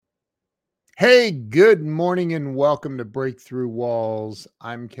Hey, good morning and welcome to Breakthrough Walls.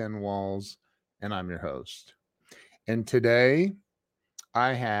 I'm Ken Walls and I'm your host. And today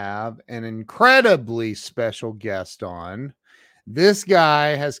I have an incredibly special guest on. This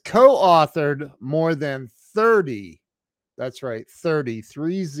guy has co-authored more than 30, that's right, 30,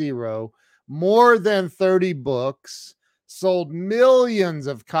 more than 30 books, sold millions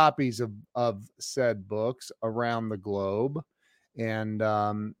of copies of said books around the globe, and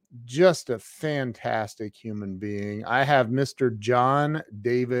just a fantastic human being. I have Mr. John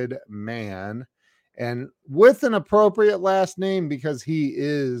David Mann, and with an appropriate last name because he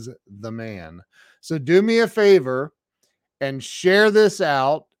is the man. So do me a favor and share this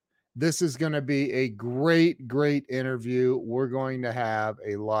out. This is going to be a great, great interview. We're going to have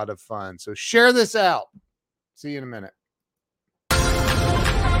a lot of fun. So share this out. See you in a minute.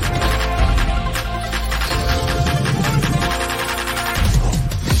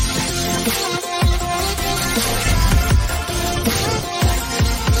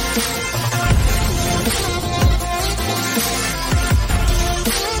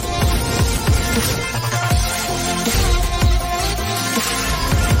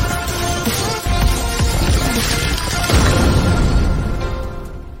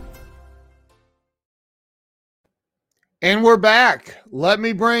 And we're back. Let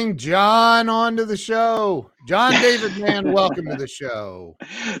me bring John onto the show. John David Mann, welcome to the show.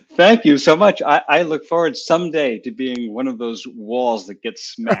 Thank you so much. I look forward someday to being one of those walls that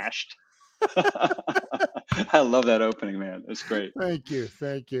gets smashed. I love that opening, man. It's great. Thank you.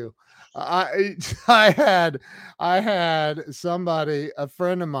 Thank you. I had somebody, a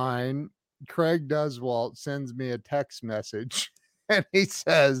friend of mine, Craig Duswalt, sends me a text message and he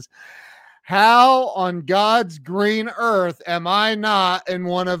says, "How on God's green earth am I not in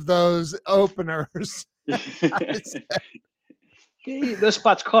one of those openers?" Those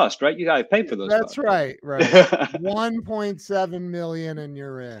spots cost, right? You got to pay for those. That's spots. right. 1.7 million and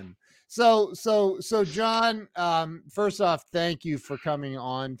you're in. So John, first off, thank you for coming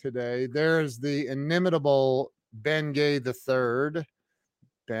on today. There's the inimitable Ben Gay III.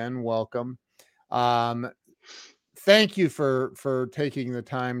 Ben, welcome. Thank you for taking the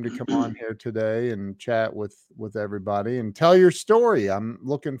time to come on here today and chat with everybody and tell your story. I'm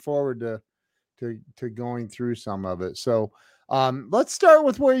looking forward to going through some of it. So let's start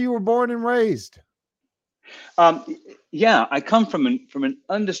with where you were born and raised. Yeah, I come from an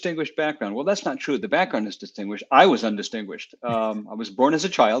undistinguished background. Well, that's not true. The background is distinguished. I was undistinguished. I was born as a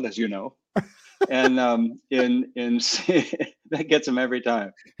child, as you know, and in that gets them every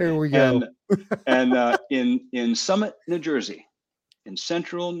time. Here we go. And in Summit, New Jersey, in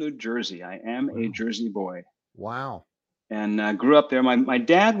central New Jersey. I am a Jersey boy. Wow. And grew up there. My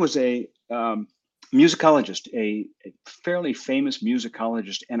dad was a musicologist, a fairly famous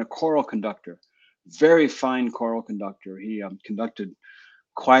musicologist and a choral conductor. Very fine choral conductor. He conducted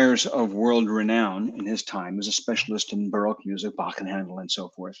choirs of world renown in his time as a specialist in Baroque music, Bach and Handel, and so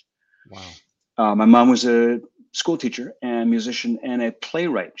forth. Wow. My mom was a school teacher and musician and a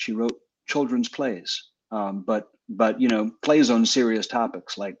playwright. She wrote children's plays, but plays on serious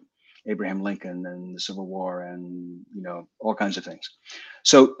topics like Abraham Lincoln and the Civil War and all kinds of things.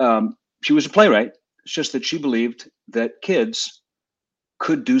 So she was a playwright. It's just that she believed that kids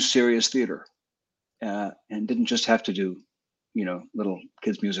could do serious theater. And didn't just have to do, little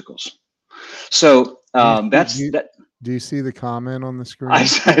kids musicals. So that. Do you see the comment on the screen? I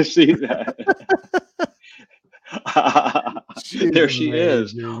see that. There she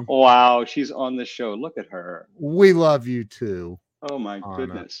is. Wow, she's on the show. Look at her. We love you too. Oh my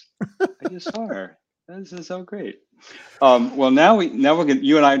goodness! I just saw her. This is so great. Well, now we're gonna.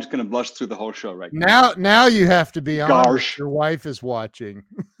 You and I are just gonna blush through the whole show right now. Now you have to be honest. Gosh. Your wife is watching.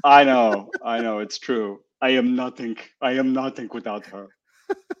 I know. It's true. I am nothing without her.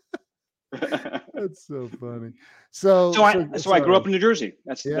 That's so funny. So I grew up in New Jersey.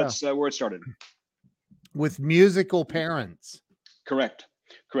 That's where it started. With musical parents. Correct.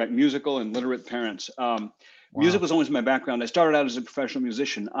 Musical and literate parents. Music was always my background. I started out as a professional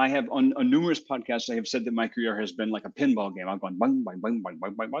musician. I have on numerous podcasts, I have said that my career has been like a pinball game. I've gone bang, bang, bang, bang,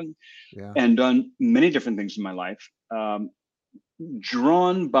 bang, bang, bang, and done many different things in my life.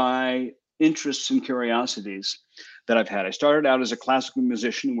 Drawn by interests and curiosities that I've had. I started out as a classical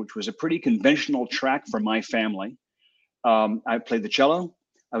musician, which was a pretty conventional track for my family. I played the cello.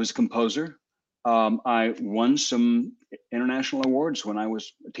 I was a composer. I won some international awards when I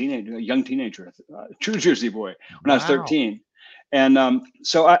was a young teenager, true Jersey boy, when I was 13. And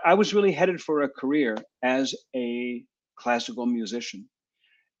so I was really headed for a career as a classical musician.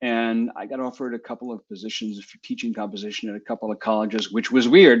 And I got offered a couple of positions for teaching composition at a couple of colleges, which was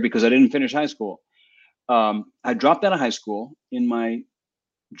weird because I didn't finish high school. I dropped out of high school in my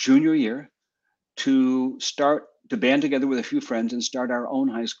junior year to band together with a few friends and start our own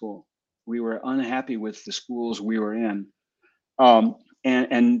high school. We were unhappy with the schools we were in,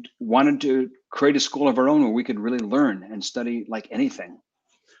 and wanted to create a school of our own where we could really learn and study like anything.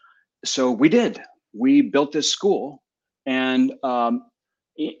 So we did. We built this school, and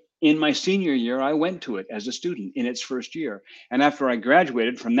in my senior year, I went to it as a student in its first year. And after I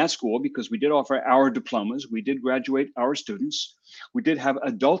graduated from that school, because we did offer our diplomas, we did graduate our students. We did have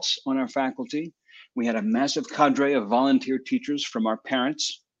adults on our faculty. We had a massive cadre of volunteer teachers from our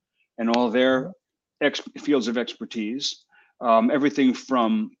parents and all their fields of expertise. Everything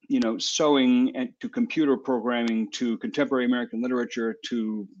from sewing to computer programming to contemporary American literature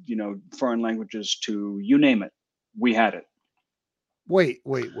to foreign languages to you name it, we had it. Wait.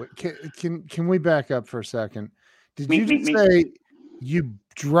 Can we back up for a second? Did you just say you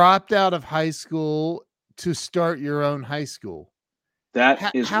dropped out of high school to start your own high school?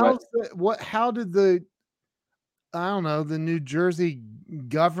 That is how did the New Jersey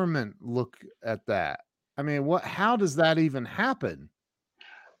government look at that? I mean, how does that even happen?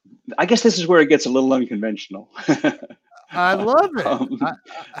 I guess this is where it gets a little unconventional. I love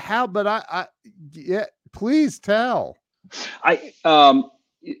it. Yeah, please tell. The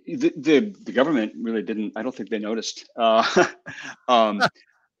government really didn't. I don't think they noticed. I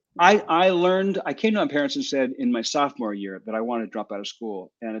learned. I came to my parents and said in my sophomore year that I wanted to drop out of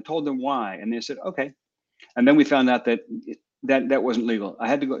school, and I told them why, and they said okay. And then we found out that wasn't legal.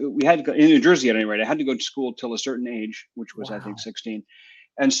 We had to go in New Jersey at any rate. I had to go to school till a certain age, which was I think 16.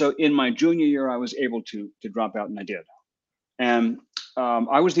 And so in my junior year, I was able to drop out, and I did. And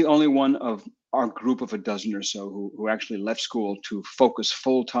I was the only one of our group of a dozen or so who actually left school to focus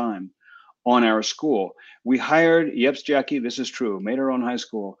full time on our school. We hired, yes, Jackie, this is true, made our own high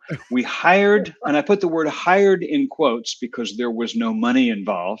school. We hired, and I put the word hired in quotes because there was no money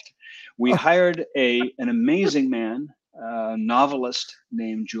involved. We hired an amazing man, a novelist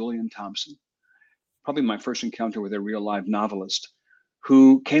named Julian Thompson, probably my first encounter with a real live novelist,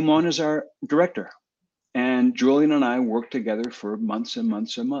 who came on as our director. And Julian and I worked together for months and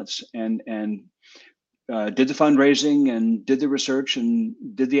months and months, and did the fundraising and did the research and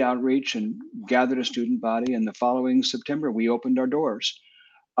did the outreach and gathered a student body. And the following September, we opened our doors.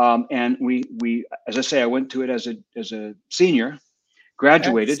 And we, as I say, I went to it as a senior,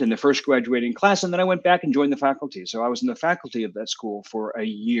 graduated in the first graduating class, and then I went back and joined the faculty. So I was in the faculty of that school for a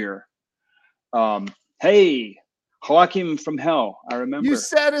year. Hey, Joachim from hell, I remember. You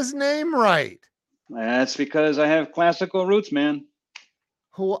said his name right. That's because I have classical roots, man.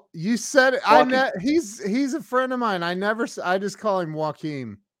 You said it. He's a friend of mine. I just call him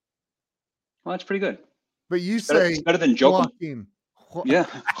Joachim. Well, that's pretty good. But it's better than Joachim. Joachim. Yeah,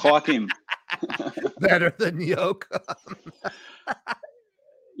 Joachim. Better than Joachim.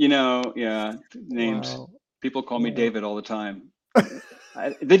 Yeah, names. Wow. People call me David all the time.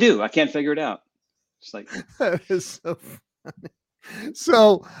 They do. I can't figure it out. It's like that is so funny.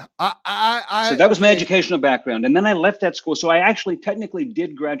 So so that was my educational background, and then I left that school. So I actually technically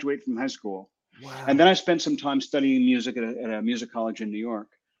did graduate from high school. Wow. And then I spent some time studying music at a music college in New York.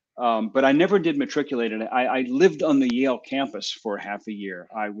 But I never did matriculate. I lived on the Yale campus for half a year.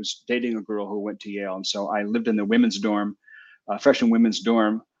 I was dating a girl who went to Yale, and so I lived in the women's dorm, freshman women's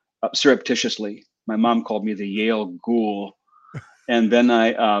dorm, surreptitiously. My mom called me the Yale ghoul, and then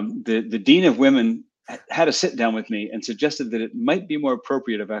the dean of women had a sit down with me and suggested that it might be more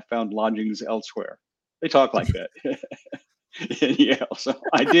appropriate if I found lodgings elsewhere. They talk like that in Yale, so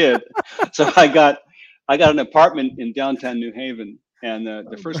I did. So I got an apartment in downtown New Haven, and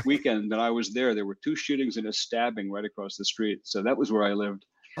the first weekend that I was there were 2 shootings and a stabbing right across the street. So that was where I lived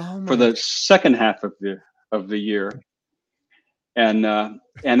for the second half of the year, and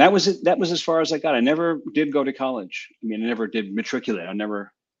that was it. That was as far as I got. I never did go to college. I mean, I never did matriculate. I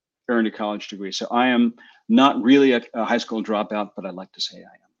never earned a college degree. So I am not really a high school dropout, but I'd like to say I am.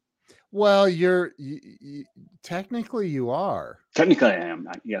 Well, technically you are. Technically I am.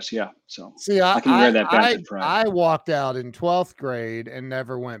 Yes. Yeah. So see, I can wear that badge of pride. I walked out in 12th grade and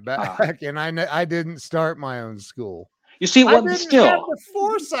never went back. And I didn't start my own school. You see, I didn't have the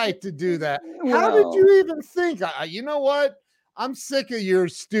foresight to do that. Well, how did you even think? You know what? I'm sick of your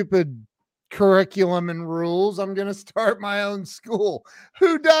stupid curriculum and rules. I'm going to start my own school.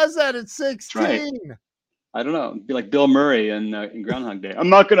 Who does that at 16? Right. I don't know. It'd be like Bill Murray in Groundhog Day. I'm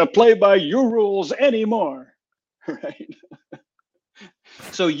not going to play by your rules anymore. Right.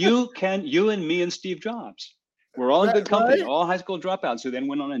 So you and me and Steve Jobs. We're all in good company. Right? All high school dropouts who then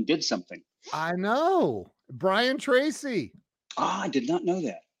went on and did something. I know. Brian Tracy. I did not know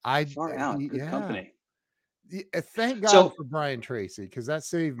that. Far out. Good Yeah. company. Thank God So for Brian Tracy, because that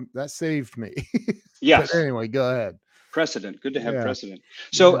saved me. But yes, anyway, go ahead. precedent. Good to have Yeah. precedent.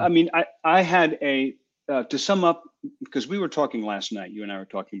 So Yeah. I mean, I had a to sum up, because we were talking last night. You and I were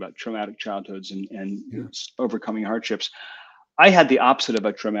talking about traumatic childhoods and Yeah. overcoming hardships. I had the opposite of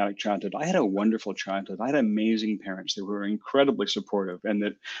a traumatic childhood. I had a wonderful childhood. I had amazing parents that were incredibly supportive and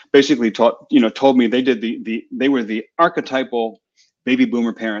that basically told me they were the archetypal baby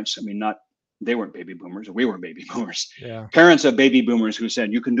boomer parents. I mean, they weren't baby boomers, we were baby boomers. Yeah. Parents of baby boomers who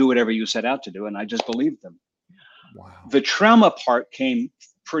said you can do whatever you set out to do, and I just believed them. Wow. The trauma part came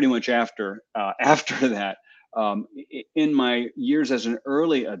pretty much after that. In my years as an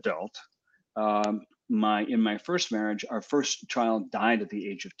early adult, in my first marriage, our first child died at the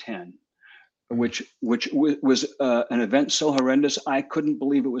age of 10, which was an event so horrendous I couldn't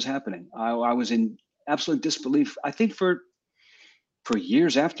believe it was happening. I was in absolute disbelief. I think for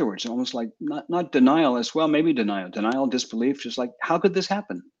years afterwards, almost like not denial as well, maybe denial, disbelief, just like how could this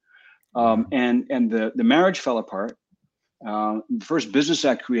happen? Wow. And the marriage fell apart. The first business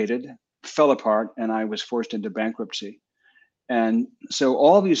I created fell apart, and I was forced into bankruptcy. And so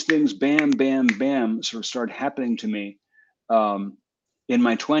all these things, bam, bam, bam, sort of started happening to me in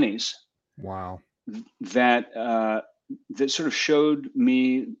my 20s. Wow. That sort of showed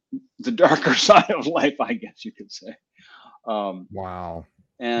me the darker side of life, I guess you could say. Wow.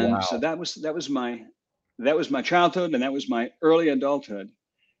 And so that was my childhood, and that was my early adulthood.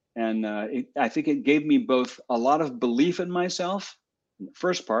 And I think it gave me both a lot of belief in myself in the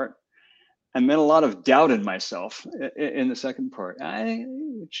first part, and then a lot of doubt in myself in the second part,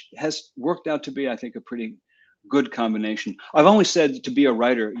 which has worked out to be, I think, a pretty good combination. I've always said to be a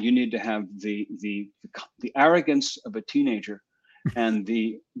writer, you need to have the arrogance of a teenager and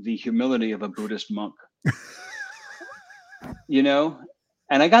the humility of a Buddhist monk.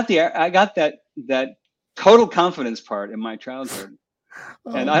 And I got that total confidence part in my childhood.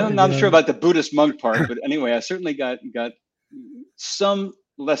 And I'm not sure about the Buddhist monk part, but anyway, I certainly got some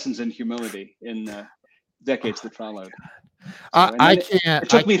lessons in humility in decades that followed. It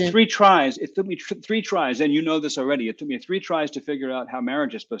took me 3 tries. It took me 3 tries, and you know this already. It took me 3 tries to figure out how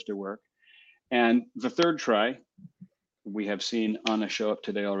marriage is supposed to work. And the third try, we have seen Anna show up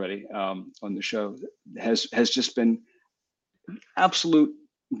today already on the show, has just been absolute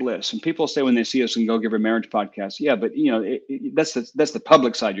bliss. And people say when they see us and Go Giver Marriage podcast, yeah, but that's the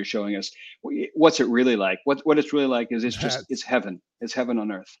public side you're showing us. What's it really like? What it's really like is it's heaven. It's heaven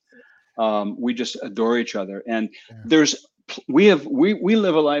on earth. We just adore each other, and we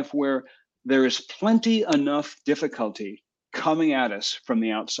live a life where there is plenty enough difficulty coming at us from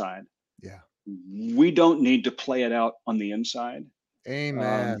the outside. Yeah, we don't need to play it out on the inside.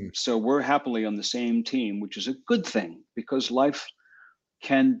 Amen. So we're happily on the same team, which is a good thing, because life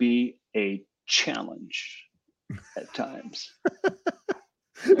can be a challenge at times.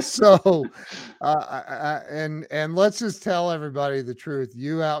 So, and let's just tell everybody the truth.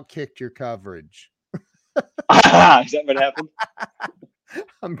 You outkicked your coverage. Is that what happened?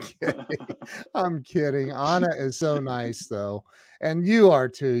 I'm kidding. I'm kidding. Anna is so nice, though, and you are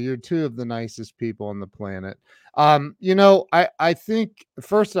too. You're 2 of the nicest people on the planet. I think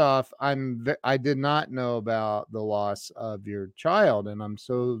first off, I did not know about the loss of your child, and I'm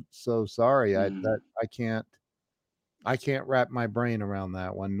so sorry. I can't wrap my brain around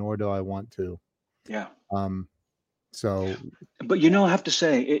that one, nor do I want to. Yeah. So, but I have to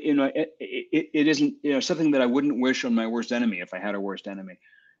say, it isn't something that I wouldn't wish on my worst enemy if I had a worst enemy.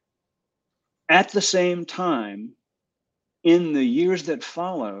 At the same time, in the years that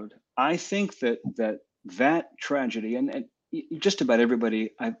followed, I think that tragedy, and just about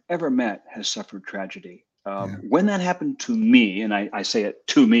everybody I've ever met has suffered tragedy. When that happened to me, and I say it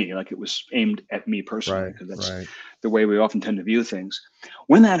to me like it was aimed at me personally, because that's the way we often tend to view things.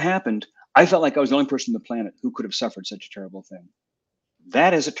 When that happened, I felt like I was the only person on the planet who could have suffered such a terrible thing.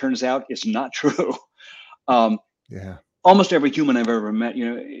 That, as it turns out, is not true. Almost every human I've ever met,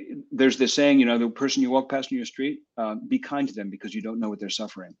 there's this saying, the person you walk past in your street, be kind to them because you don't know what they're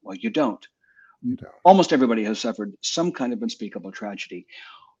suffering. Well, you don't. Almost everybody has suffered some kind of unspeakable tragedy,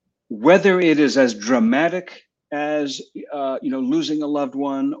 whether it is as dramatic as losing a loved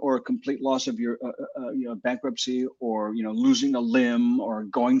one, or a complete loss of your bankruptcy, or losing a limb, or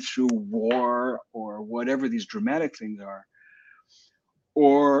going through war, or whatever these dramatic things are,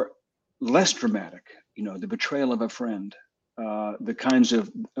 or less dramatic, the betrayal of a friend, the kinds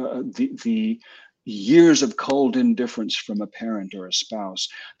of the years of cold indifference from a parent or a spouse,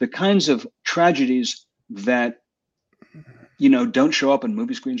 the kinds of tragedies that don't show up in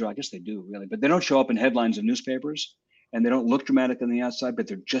movie screens, or I guess they do really, but they don't show up in headlines in newspapers, and they don't look dramatic on the outside, but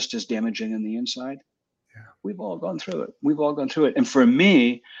they're just as damaging on the inside. Yeah. We've all gone through it. And for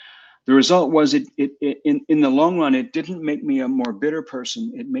me, the result was in the long run, it didn't make me a more bitter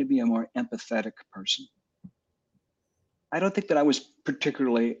person. It made me a more empathetic person. I don't think that I was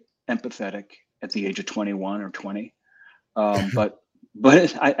particularly empathetic at the age of 21 or 20. But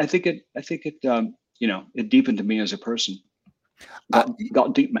I think it it deepened me as a person.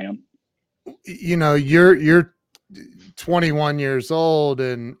 Got deep, man. You're 21 years old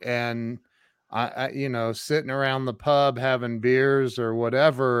and I sitting around the pub having beers or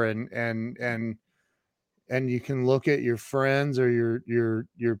whatever, and you can look at your friends or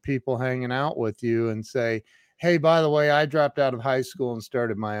your people hanging out with you and say, hey, by the way, I dropped out of high school and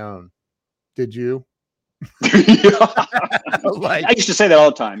started my own. Did you? I used to say that all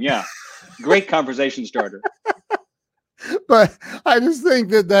the time. Yeah. Great conversation starter. But I just think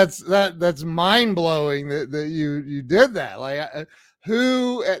that's mind blowing that you did that. Like,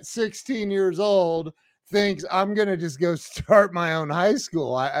 who at 16 years old thinks I'm going to just go start my own high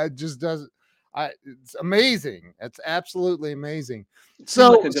school? I just doesn't. It's amazing. It's absolutely amazing. It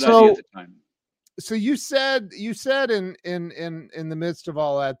seemed like a good idea at the time. So you said in the midst of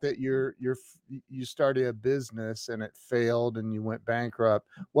all that you started a business and it failed and you went bankrupt.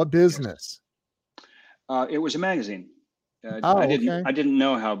 What business? It was a magazine. I didn't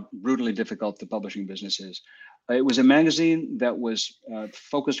know how brutally difficult the publishing business is. It was a magazine that was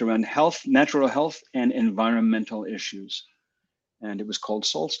focused around health, natural health, and environmental issues, and it was called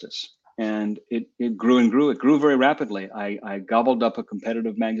Solstice. And it grew and grew. It grew very rapidly. I gobbled up a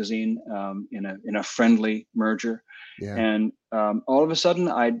competitive magazine in a friendly merger, and all of a sudden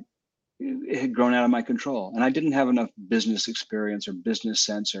it had grown out of my control, and I didn't have enough business experience or business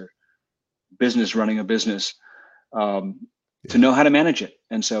sense or business running a business to know how to manage it.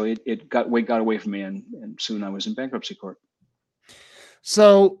 And so it got away from me, and soon I was in bankruptcy court.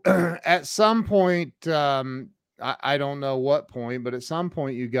 So at some point, I don't know what point, but at some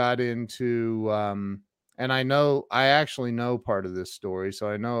point you got into, and I actually know part of this story, so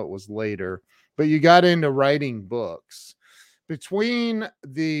I know it was later, but you got into writing books. Between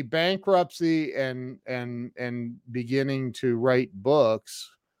the bankruptcy and beginning to write books,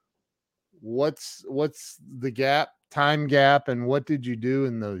 what's the time gap, and what did you do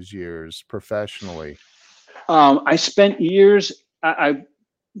in those years professionally? I spent years. I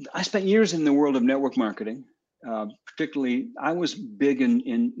spent years in the world of network marketing. Particularly, I was big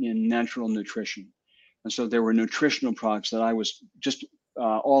in natural nutrition, and so there were nutritional products that I was just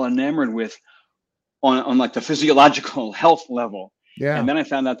all enamored with on like the physiological health level. Yeah. And then I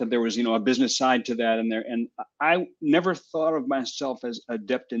found out that there was a business side to that, and I never thought of myself as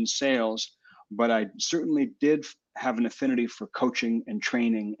adept in sales, but I certainly did have an affinity for coaching and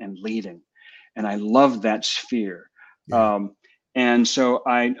training and leading, and I loved that sphere. Yeah. And so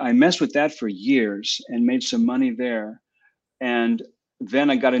I messed with that for years and made some money there. And then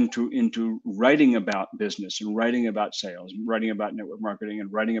I got into writing about business and writing about sales, and writing about network marketing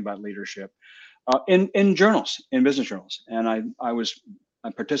and writing about leadership in journals, in business journals. And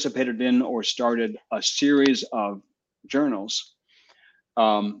I participated in or started a series of journals,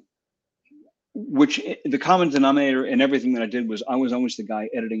 which the common denominator in everything that I did was I was always the guy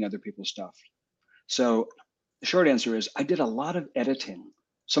editing other people's stuff. So the short answer is I did a lot of editing.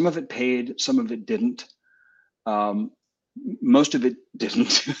 Some of it paid, some of it didn't. Most of it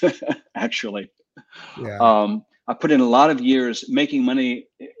didn't, actually. Yeah. I put in a lot of years making money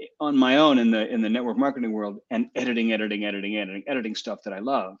on my own in the network marketing world and editing stuff that I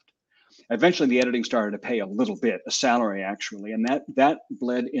loved. Eventually, the editing started to pay a little bit, a salary actually, and that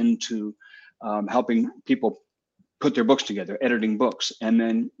bled into helping people put their books together, editing books, and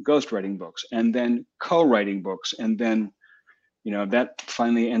then ghostwriting books, and then co-writing books, and then that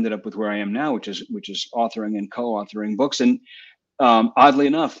finally ended up with where I am now, which is authoring and co-authoring books. And oddly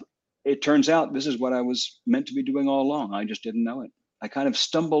enough, it turns out this is what I was meant to be doing all along. I just didn't know it. I kind of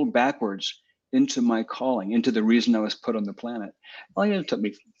stumbled backwards into my calling, into the reason I was put on the planet. Well, it took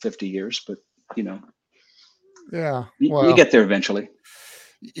me 50 years, but yeah, you get there eventually.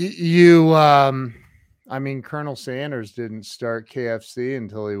 I mean, Colonel Sanders didn't start KFC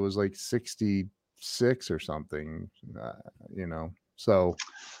until he was like 66 or something, so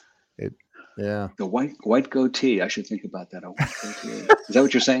yeah. The white goatee. I should think about that. A white goatee. Is that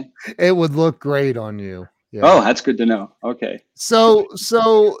what you're saying? It would look great on you. Yeah. Oh, that's good to know. Okay. So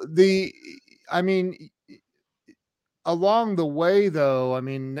I mean, along the way though, I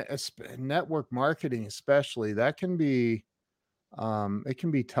mean, network marketing, especially, that can be, it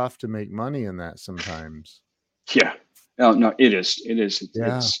can be tough to make money in that sometimes. Yeah. Oh no, it is. It is.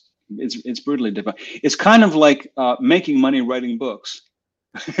 Yeah. It's brutally difficult. It's kind of like making money writing books.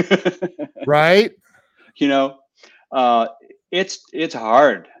 Right. You know, uh, it's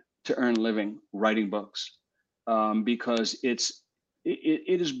hard to earn a living writing books because it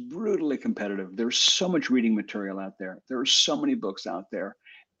is brutally competitive. There's so much reading material out there. There are so many books out there,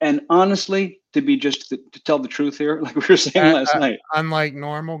 and honestly, to tell the truth here, like we were saying last night. Unlike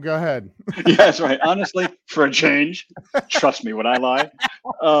normal, go ahead. Yeah, that's right. Honestly, for a change, trust me when I lie.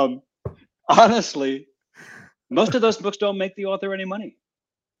 Um, honestly, most of those books don't make the author any money.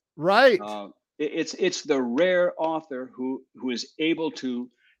 Right. It's the rare author who is able to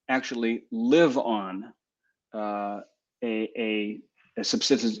actually live on uh, a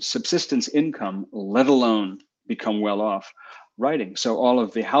subsistence income, let alone become well off writing. So all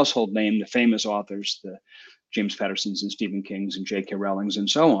of the household name, the famous authors, the James Pattersons and Stephen Kings and J.K. Rowlings and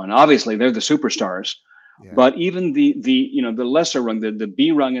so on, obviously they're the superstars. Yeah. But even the lesser rung, the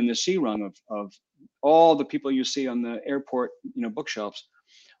B rung and the C rung of all the people you see on the airport bookshelves,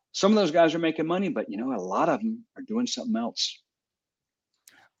 some of those guys are making money, but a lot of them are doing something else.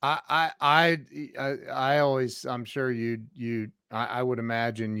 I always, I'm sure I would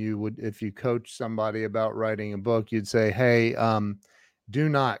imagine you would, if you coach somebody about writing a book, you'd say, hey, do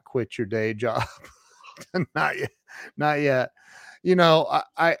not quit your day job. Not yet. Not yet.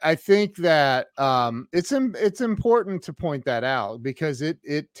 I think that it's important to point that out because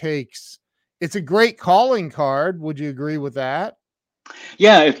it's a great calling card. Would you agree with that?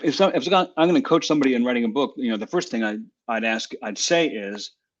 Yeah, if I'm going to coach somebody in writing a book, the first thing I'd say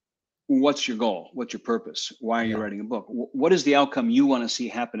is, what's your goal? What's your purpose? Why are you writing a book? What is the outcome you want to see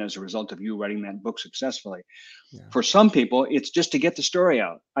happen as a result of you writing that book successfully? Yeah. For some people, it's just to get the story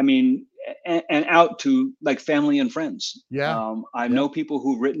out. I mean, and out to like family and friends. Yeah. I know people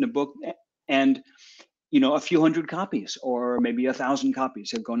who've written a book and a few hundred copies or maybe 1,000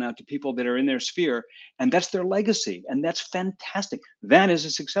 copies have gone out to people that are in their sphere, and that's their legacy, and that's fantastic. That is a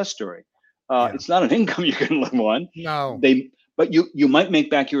success story. It's not an income you can live on. No. But you might make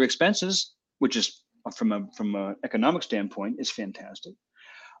back your expenses, which is from a economic standpoint is fantastic.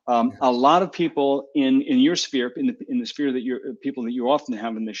 A lot of people in your sphere, in the sphere that people that you often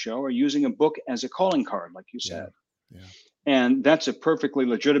have in the show, are using a book as a calling card, like you said. Yeah. And that's a perfectly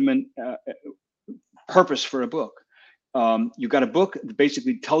legitimate purpose for a book. You've got a book that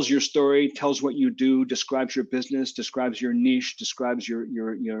basically tells your story, tells what you do, describes your business, describes your niche, describes your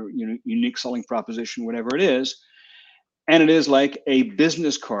unique selling proposition, whatever it is. And it is like a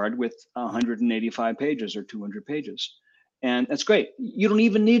business card with 185 pages or 200 pages. And that's great. You don't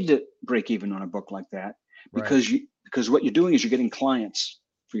even need to break even on a book like that because what you're doing is you're getting clients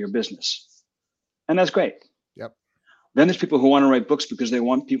for your business. And that's great. Yep. Then there's people who want to write books because they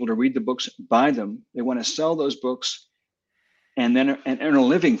want people to read the books, buy them. They want to sell those books and then earn a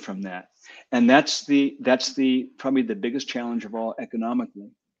living from that. And that's probably the biggest challenge of all economically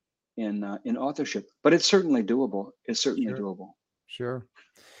in authorship, but it's certainly doable. It's certainly doable. Sure.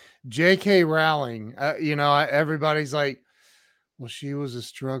 J.K. Rowling, everybody's like, well, she was a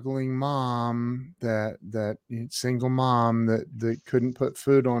struggling mom, that single mom that couldn't put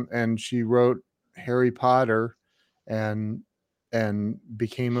food on, and she wrote Harry Potter and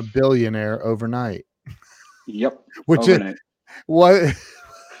became a billionaire overnight. Yep. Which overnight.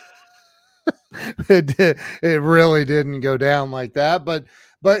 It really didn't go down like that, but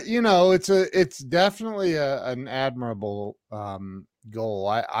it's definitely an admirable goal.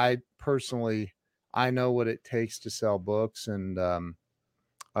 I personally, I know what it takes to sell books, and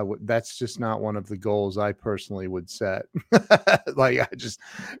that's just not one of the goals I personally would set. Like, I just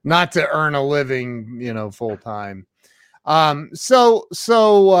not to earn a living, full time. And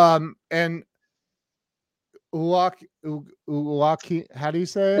Joaquin, how do you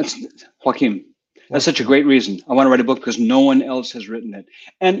say it? Joaquin. That's such a great reason. I want to write a book because no one else has written it.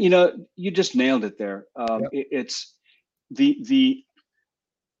 And you just nailed it there. It's the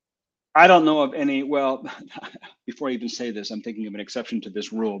I don't know of any. Well, before I even say this, I'm thinking of an exception to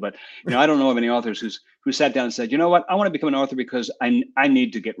this rule. But I don't know of any authors who sat down and said, you know what, I want to become an author because I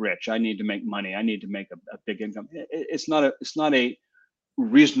need to get rich. I need to make money. I need to make a big income. It's not a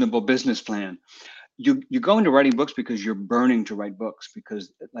reasonable business plan. You go into writing books because you're burning to write books,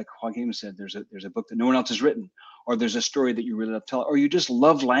 because like Joaquin said, there's a book that no one else has written, or there's a story that you really love to tell, or you just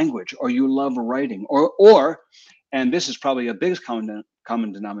love language, or you love writing, or and this is probably a biggest common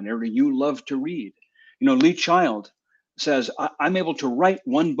denominator, you love to read. Lee Child says, I'm able to write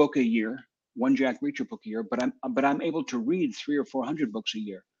one book a year, one Jack Reacher book a year, but I'm able to read 300 or 400 books a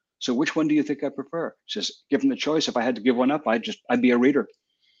year. So which one do you think I prefer? He says, given the choice, if I had to give one up, I'd be a reader.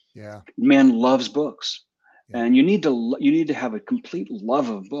 Yeah. Man loves books. And you need to have a complete love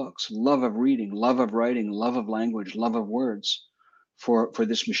of books, love of reading, love of writing, love of language, love of words, for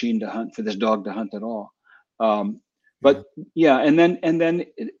this machine to hunt, for this dog to hunt at all. But yeah, and then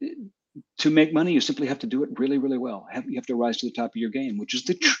to make money, you simply have to do it really, really well. You have to rise to the top of your game, which is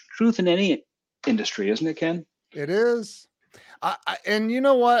the truth in any industry, isn't it, Ken? It is. And you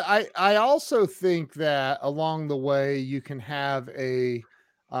know what? I also think that along the way you can have a,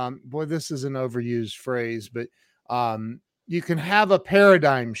 boy, this is an overused phrase, but you can have a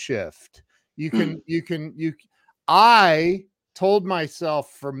paradigm shift. I told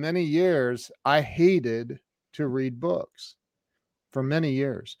myself for many years I hated to read books for many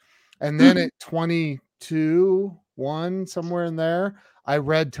years. And then at 22, 1, somewhere in there, I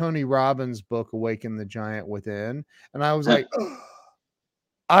read Tony Robbins' book, Awaken the Giant Within. And I was like,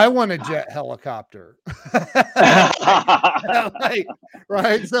 I want a jet helicopter. Like,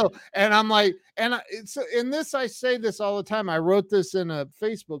 right. So, and I'm like, so in this, I say this all the time. I wrote this in a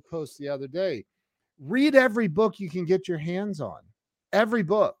Facebook post the other day. Read every book you can get your hands on, every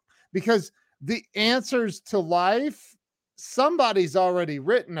book, because the answers to life, somebody's already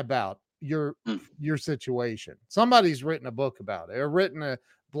written about your situation. Somebody's written a book about it, or written a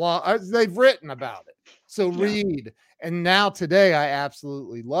blog. They've written about it. So read. And now today I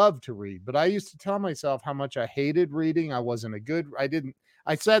absolutely love to read, but I used to tell myself how much I hated reading. I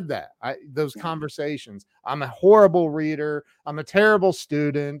said that those conversations, I'm a horrible reader. I'm a terrible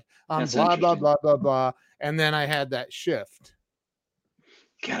student. I'm blah, blah, blah, blah, blah. And then I had that shift.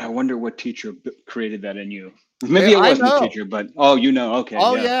 God, I wonder what teacher created that in you. Maybe it wasn't a teacher, but okay.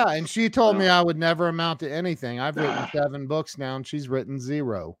 Oh yeah. And she told me I would never amount to anything. I've written 7 books now and she's written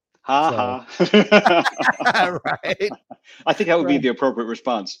 0. Ha ha. Right. I think that would be the appropriate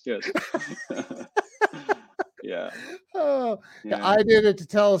response. Yes. Yeah. Oh, yeah. I did it to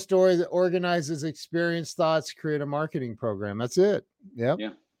tell a story that organizes experienced thoughts, create a marketing program. That's it. Yep. Yeah.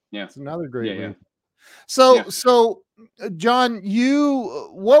 Yeah. It's another great reason. So John,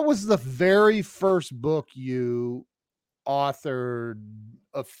 what was the very first book you authored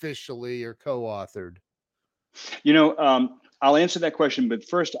officially or co-authored? I'll answer that question, but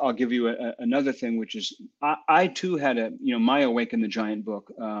first I'll give you another thing, which is I too had my Awaken the Giant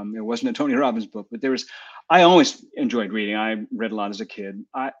book. It wasn't a Tony Robbins book, but I always enjoyed reading. I read a lot as a kid.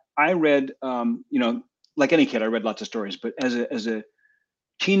 I read, like any kid, I read lots of stories, but as a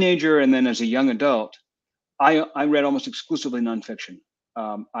teenager and then as a young adult, I read almost exclusively nonfiction.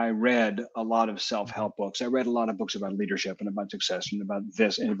 I read a lot of self-help books. I read a lot of books about leadership and about success and about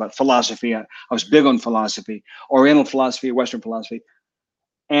this and about philosophy. I was big on philosophy, Oriental philosophy, Western philosophy.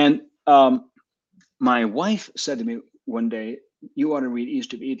 And my wife said to me one day, "You ought to read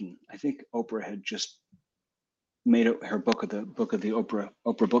East of Eden." I think Oprah had just made it her book of the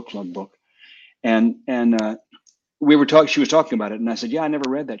Oprah Book Club book, and we were talking. She was talking about it, and I said, "Yeah, I never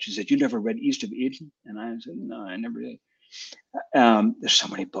read that." She said, "You never read East of Eden?" And I said, "No, I never did." There's so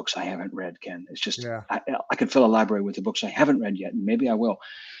many books I haven't read, Ken. It's just I could fill a library with the books I haven't read yet, and maybe I will.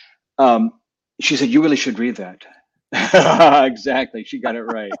 She said, "You really should read that." Exactly, she got it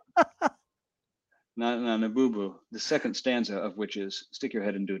right. Not a boo boo. The second stanza of which is "Stick your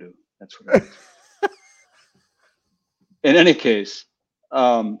head in doo doo." That's what it is. In any case,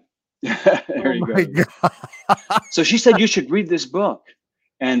 there you go. God. So she said, "You should read this book,"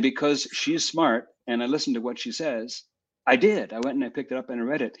 and because she's smart and I listened to what she says, I did. I went and I picked it up and I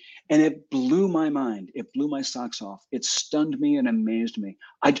read it, and it blew my mind. It blew my socks off. It stunned me and amazed me.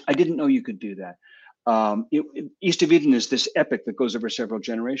 I didn't know you could do that. East of Eden is this epic that goes over several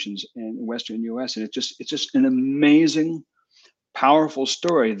generations in Western U.S., and it's just an amazing, powerful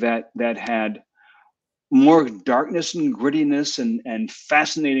story that had more darkness and grittiness and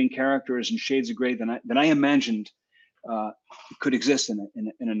fascinating characters and shades of gray than I imagined could exist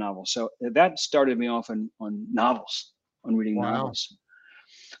in a novel. So that started me off on novels. On reading novels.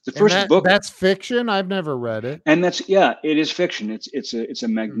 The first book, that's fiction. I've never read it. And it is fiction. It's a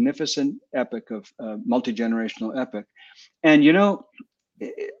magnificent epic of multi-generational epic. And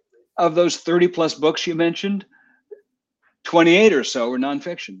of those 30 plus books you mentioned, 28 or so are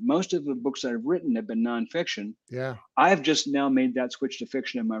nonfiction. Most of the books that I've written have been nonfiction. Yeah. I've just now made that switch to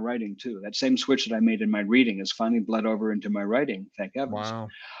fiction in my writing too. That same switch that I made in my reading has finally bled over into my writing. Thank heavens. Wow.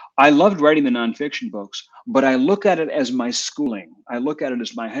 I loved writing the nonfiction books, but I look at it as my schooling. I look at it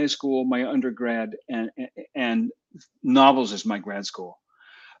as my high school, my undergrad, and novels as my grad school.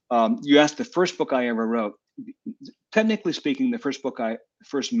 You asked the first book I ever wrote. Technically speaking, the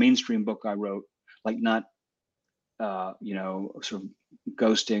first mainstream book I wrote, like not, sort of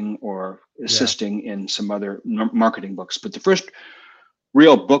ghosting or assisting in some other marketing books, but the first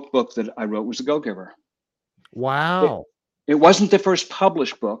real book that I wrote was The Go-Giver. It, Wow. it wasn't the first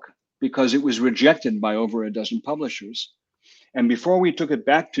published book because it was rejected by over a dozen publishers. And before we took it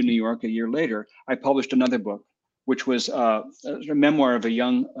back to New York a year later, I published another book, which was a memoir of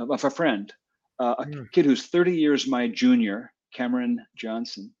a friend, a Mm. kid who's 30 years my junior, Cameron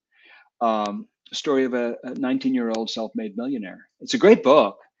Johnson. The story of a 19-year-old self-made millionaire. It's a great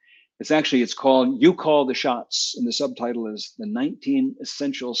book. It's called "You Call the Shots," and the subtitle is "The 19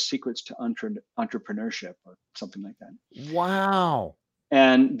 Essential Secrets to Entrepreneurship," or something like that. Wow.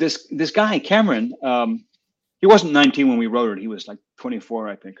 And this guy Cameron, he wasn't 19 when we wrote it. He was like 24,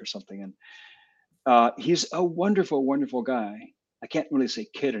 I think, or something. And he's a wonderful, wonderful guy. I can't really say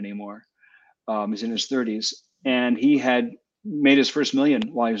kid anymore. He's in his 30s, and he had made his first million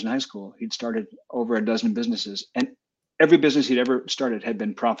while he was in high school. He'd started over a dozen businesses, and every business he'd ever started had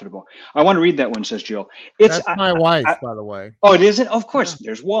been profitable. I want to read that one, says Jill. That's my wife, by the way. Oh, it isn't? Of course, Yeah.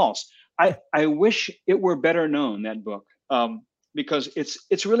 there's walls. I wish it were better known, that book, because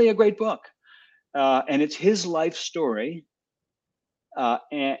it's really a great book. And it's his life story,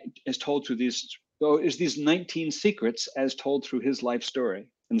 and is told through these 19 secrets as told through his life story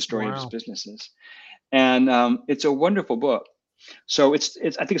and the story of his Wow. businesses. And it's a wonderful book. So it's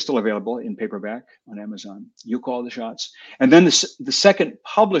I think it's still available in paperback on Amazon. You Call the Shots. And then the second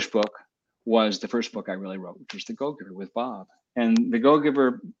published book was the first book I really wrote, which was The Go-Giver with Bob. And The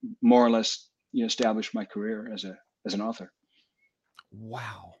Go-Giver more or less established my career as an author.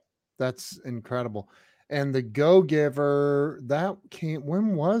 Wow. That's incredible. And the Go-Giver, that came,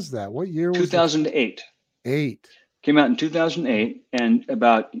 when was that? What year was 2008. 8? Came out in 2008, and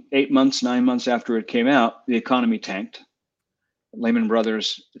about 9 months after it came out, the economy tanked. Lehman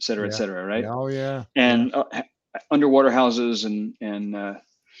Brothers, et Yeah. cetera, right? Oh, yeah. And underwater houses, and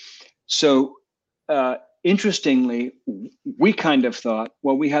so interestingly, we kind of thought,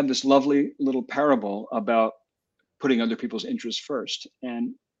 well, we had this lovely little parable about putting other people's interests first,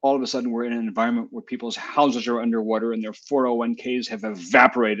 and all of a sudden we're in an environment where people's houses are underwater and their 401ks have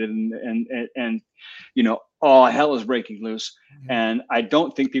evaporated, and all hell is breaking loose. Yeah. And I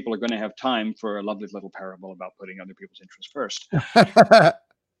don't think people are going to have time for a lovely little parable about putting other people's interests first.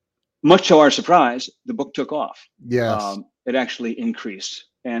 Much to our surprise, the book took off. Yes. It actually increased.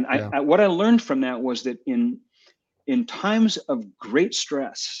 And Yeah. what I learned from that was that in times of great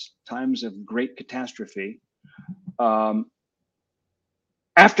stress, times of great catastrophe,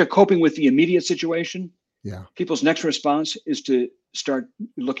 after coping with the immediate situation, Yeah. people's next response is to start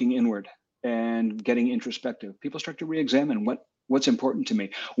looking inward and getting introspective. People start to re-examine what's important to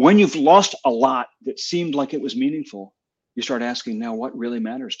me. When you've lost a lot that seemed like it was meaningful, you start asking, now what really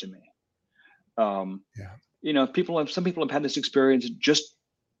matters to me? Yeah. Some people have had this experience just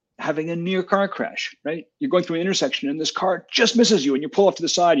having a near car crash, right? You're going through an intersection and this car just misses you and you pull off to the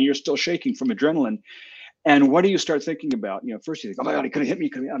side and you're still shaking from adrenaline. And what do you start thinking about? First you think, oh my God, he could have hit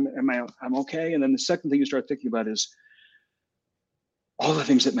me. I'm okay. And then the second thing you start thinking about is all the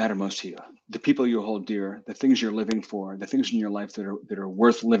things that matter most to you, the people you hold dear, the things you're living for, the things in your life that are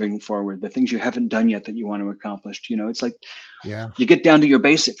worth living forward, the things you haven't done yet that you want to accomplish. It's like, Yeah. you get down to your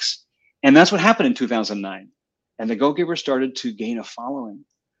basics. And that's what happened in 2009. And the Go-Giver started to gain a following.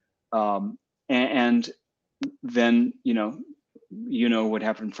 And then, what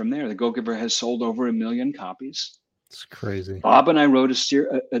happened from there. The Go-Giver has sold over 1 million copies. It's crazy. Bob and I wrote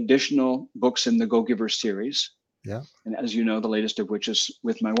additional books in the Go-Giver series. Yeah. And as you know, the latest of which is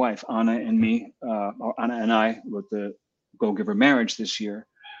with my wife, Anna and me. Anna and I wrote the Go-Giver Marriage this year.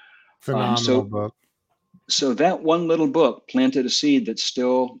 Phenomenal book. So that one little book planted a seed that's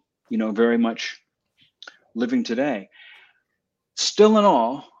still, very much living today. Still in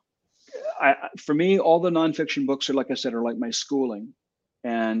all, for me, all the nonfiction books are, like I said, are like my schooling,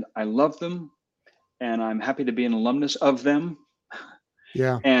 and I love them, and I'm happy to be an alumnus of them.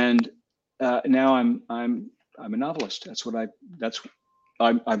 Yeah. And now I'm a novelist. That's what I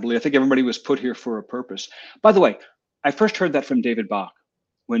believe. I think everybody was put here for a purpose. By the way, I first heard that from David Bach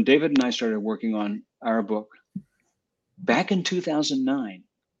when David and I started working on our book back in 2009.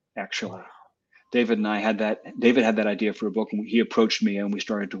 Actually, wow. David had that idea for a book, and he approached me, and we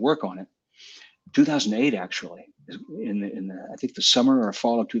started to work on it. 2008, actually, in I think the summer or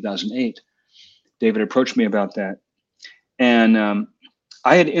fall of 2008, David approached me about that, and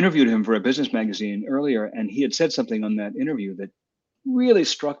I had interviewed him for a business magazine earlier, and he had said something on that interview that really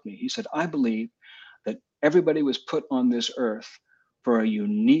struck me. He said, "I believe that everybody was put on this earth for a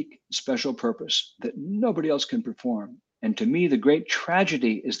unique, special purpose that nobody else can perform. And to me, the great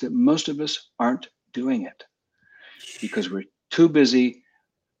tragedy is that most of us aren't doing it because we're too busy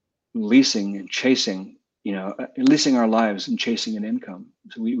leasing and chasing leasing our lives and chasing an income.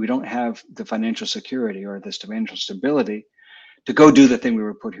 So we don't have the financial security or this financial stability to go do the thing we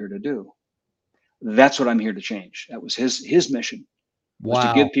were put here to do. That's what I'm here to change. That was his mission, was to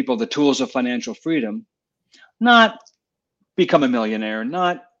Wow. give people the tools of financial freedom, not become a millionaire,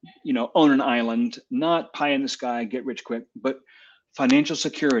 not, own an island, not pie in the sky, get rich quick, but financial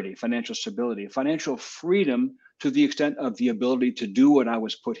security, financial stability, financial freedom to the extent of the ability to do what I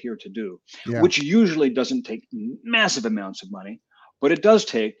was put here to do, Yeah. which usually doesn't take massive amounts of money, but it does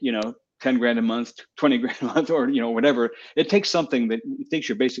take, 10 grand a month, 20 grand a month, or, whatever. It takes something that it takes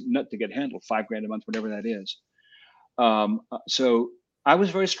your basic nut to get handled, 5 grand a month, whatever that is. So I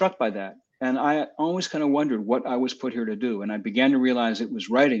was very struck by that. And I always kind of wondered what I was put here to do. And I began to realize it was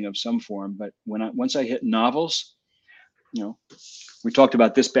writing of some form. But once I hit novels, we talked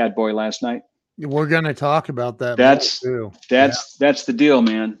about this bad boy last night. We're going to talk about that That's more too. that's the deal,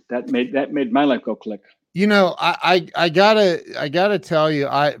 man. That made my life go click. I gotta tell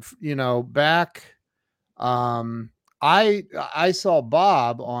you, back, I saw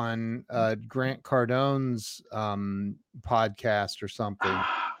Bob on Grant Cardone's podcast or something.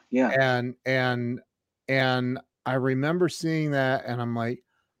 Yeah. And I remember seeing that, and I'm like,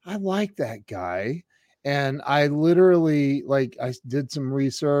 I like that guy. And I literally, like, I did some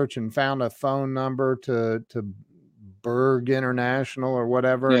research and found a phone number to Berg International or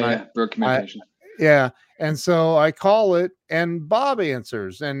whatever. Yeah, Berg Communication. And so I call it, and Bob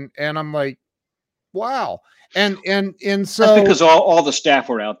answers, and I'm like, wow. And so that's because all the staff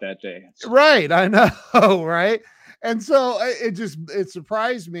were out that day. Right. I know. Right. And so it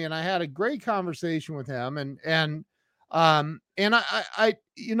surprised me, and I had a great conversation with him, and I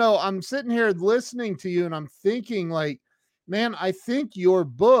I'm sitting here listening to you, and I'm thinking, like, man, I think your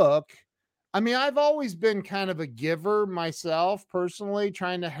book, I mean, I've always been kind of a giver myself personally,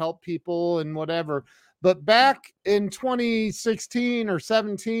 trying to help people and whatever. But back in 2016 or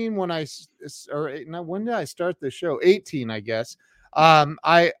 17, when when did I start the show? 18, I guess.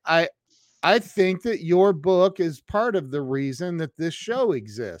 I think that your book is part of the reason that this show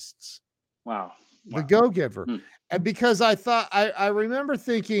exists. Wow. The Go-Giver. And because I remember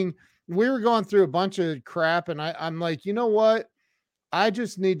thinking, we were going through a bunch of crap, and I'm like, you know what? I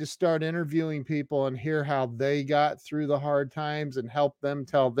just need to start interviewing people and hear how they got through the hard times and help them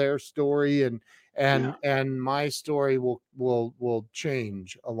tell their story, and my story will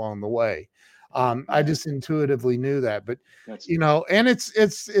change along the way. I just intuitively knew that, but and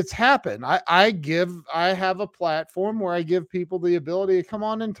it's happened. I have a platform where I give people the ability to come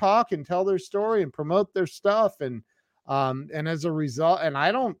on and talk and tell their story and promote their stuff. And as a result, and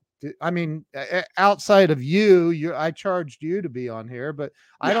I mean, outside of you, I charged you to be on here, but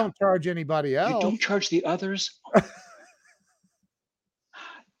I don't charge anybody else. You don't charge the others?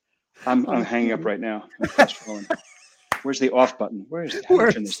 I'm hanging up right now. Where's the off button? How do you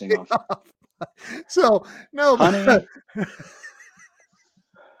turn this thing off? So, no, honey.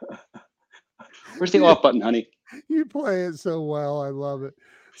 Where's the off button, honey? You play it so well. I love it.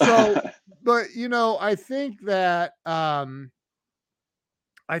 So, but I think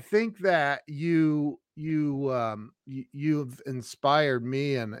that you've inspired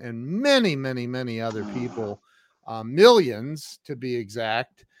me and many, many, many other people, millions to be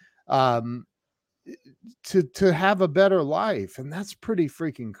exact, to have a better life. And that's pretty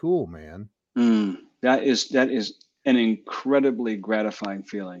freaking cool, man. That is an incredibly gratifying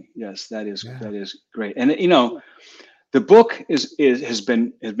feeling. Yes, that is great. And the book has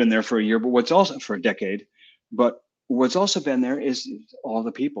been there for a year, but what's also for a decade. But what's also been there is all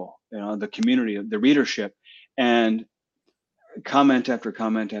the people, the community, the readership, and comment after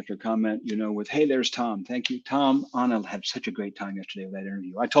comment after comment. With, hey, there's Tom. Thank you, Tom. Anna had such a great time yesterday with that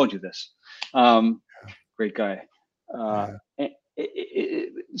interview. I told you this. Great guy.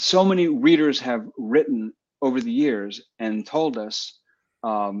 So many readers have written over the years and told us,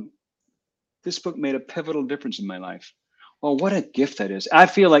 this book made a pivotal difference in my life. Well, what a gift that is. I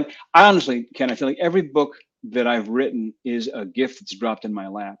honestly, Ken, I feel like every book that I've written is a gift that's dropped in my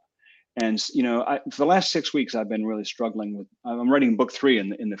lap. And, for the last 6 weeks, I've been really struggling with, I'm writing book 3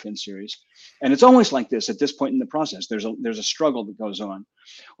 in the Finn series. And it's always like this at this point in the process. There's a struggle that goes on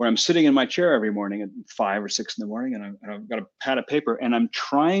where I'm sitting in my chair every morning at 5 or 6 in the morning, and I've got a pad of paper, and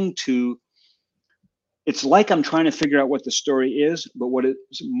it's like I'm trying to figure out what the story is, but what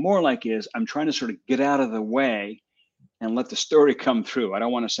it's more like is I'm trying to sort of get out of the way and let the story come through. I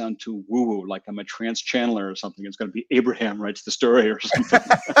don't want to sound too woo-woo, like I'm a trance channeler or something. It's going to be Abraham writes the story or something.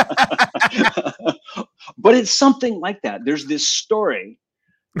 But it's something like that. There's this story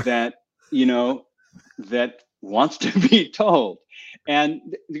that, that wants to be told. And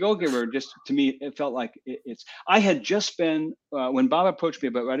the Go-Giver, just to me, it felt like it's. I had just been when Bob approached me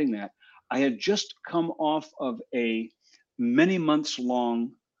about writing that. I had just come off of a many months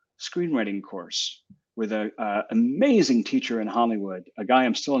long screenwriting course with a amazing teacher in Hollywood, a guy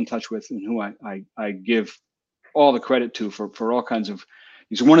I'm still in touch with, and who I give all the credit to for all kinds of.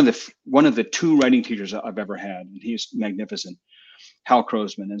 He's one of the two writing teachers I've ever had, and he's magnificent, Hal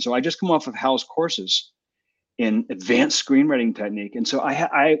Crosman. And so I just come off of Hal's courses in advanced screenwriting technique, and so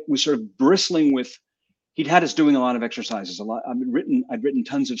I was sort of bristling with. He'd had us doing a lot of exercises. I'd written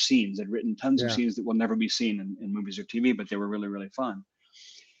tons of scenes. I'd written tons of scenes that will never be seen in movies or TV, but they were really, really fun.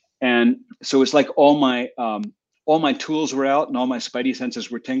 And so it's like all my tools were out and all my spidey senses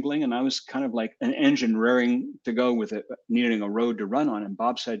were tingling, and I was kind of like an engine raring to go with it, needing a road to run on. And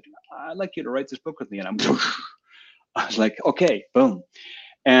Bob said, "I'd like you to write this book with me." And I was like, "Okay, boom."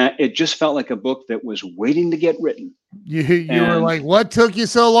 And it just felt like a book that was waiting to get written. You were like, "What took you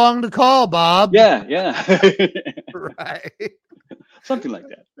so long to call, Bob?" Yeah. Right. Something like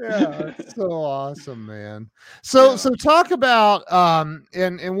that. Yeah, that's so awesome, man. So talk about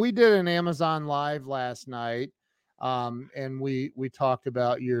and we did an Amazon Live last night. And we talked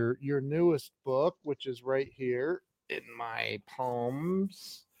about your newest book, which is right here in my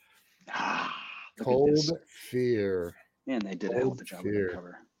palms. Cold Fear. Man, they did a hell of a job with the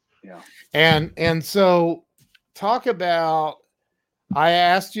cover. Yeah. And so talk about, I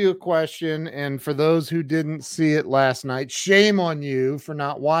asked you a question, and for those who didn't see it last night, shame on you for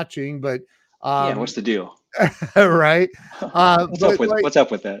not watching, but what's the deal? Right. What's up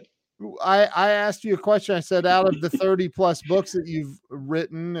with that? I asked you a question. I said, out of the 30 plus books that you've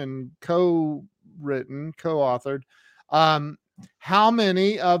written and co-authored, how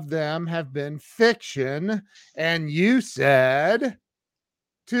many of them have been fiction? And you said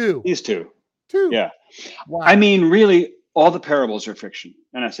 2. These 2. Yeah. Wow. I mean, really, all the parables are fiction.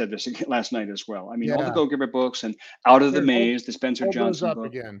 And I said this last night as well. I mean, all the Go-Giver books and Out of the Maze, the Spencer Johnson book.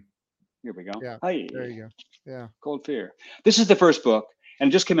 Again. Here we go. Yeah. Hi. There you go. Yeah. Cold Fear. This is the first book, and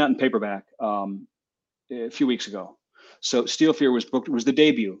it just came out in paperback a few weeks ago. So Steel Fear was the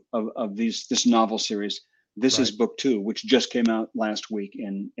debut of this novel series. This is book 2, which just came out last week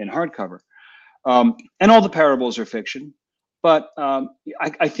in hardcover. And all the parables are fiction, but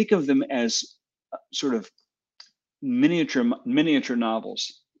I think of them as sort of miniature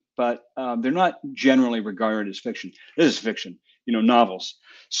novels, but they're not generally regarded as fiction. This is fiction, novels.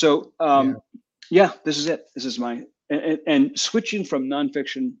 So this is it. This is my and switching from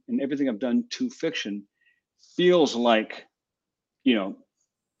nonfiction and everything I've done to fiction feels like,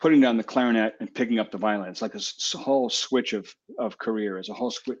 putting down the clarinet and picking up the violin. It's like a whole switch of career, as a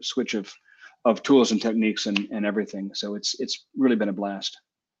whole switch of tools and techniques and everything. So it's really been a blast.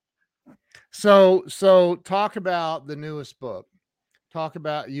 So talk about the newest book. Talk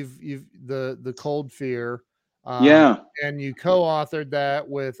about you've the Cold Fear. And you co-authored that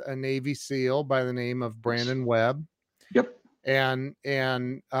with a Navy SEAL by the name of Brandon Webb. Yep. And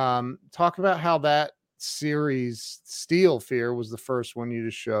talk about how that series, Steel Fear, was the first one you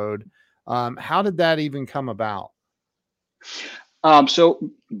just showed. How did that even come about?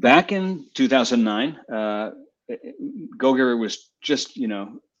 So back in 2009, Go-Giver was just,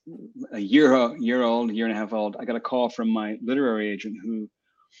 a year and a half old. I got a call from my literary agent who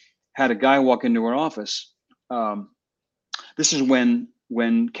had a guy walk into her office. This is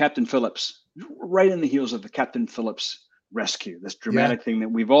when Captain Phillips, right in the heels of the Captain Phillips rescue, this dramatic thing that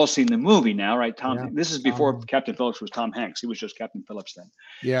we've all seen the movie now, right? This is before Captain Phillips was Tom Hanks. He was just Captain Phillips then.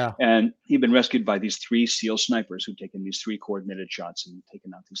 Yeah. And he'd been rescued by these 3 SEAL snipers who'd taken these 3 coordinated shots and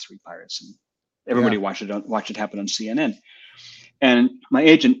taken out these 3 pirates. And everybody watched it happen on CNN. And my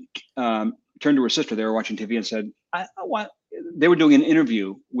agent turned to her sister. They were watching TV and said, they were doing an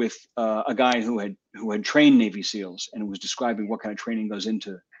interview with a guy who had trained Navy SEALs and was describing what kind of training goes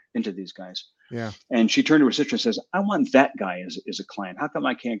into these guys. Yeah. And she turned to her sister and says, "I want that guy as a client. How come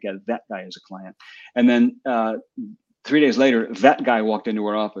I can't get that guy as a client?" And then 3 days later, that guy walked into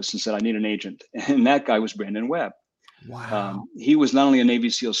her office and said, "I need an agent." And that guy was Brandon Webb. Wow. He was not only a Navy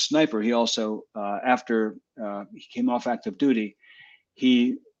SEAL sniper, he also, after he came off active duty,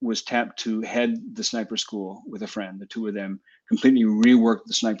 he was tapped to head the sniper school with a friend. The 2 of them completely reworked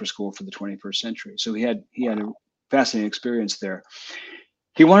the sniper school for the 21st century. So he had a fascinating experience there.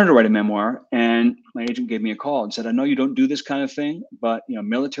 He wanted to write a memoir, and my agent gave me a call and said, "I know you don't do this kind of thing, but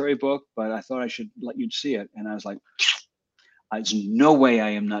military book, but I thought I should let you see it." And I was like, "There's no way I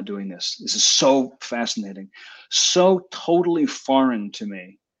am not doing this. This is so fascinating, so totally foreign to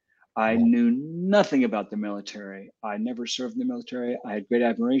me. I knew nothing about the military. I never served in the military. I had great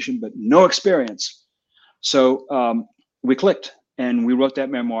admiration, but no experience." So we clicked, and we wrote that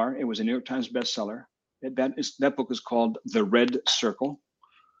memoir. It was a New York Times bestseller. That book is called The Red Circle.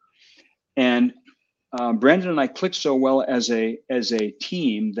 And Brandon and I clicked so well as a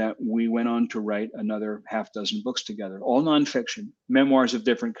team that we went on to write another half dozen books together, all nonfiction, memoirs of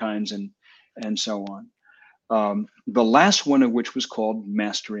different kinds, and so on. The last one of which was called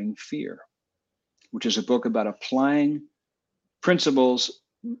Mastering Fear, which is a book about applying principles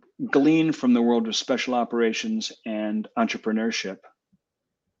gleaned from the world of special operations and entrepreneurship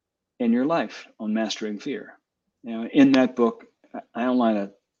in your life on mastering fear. In that book, I outline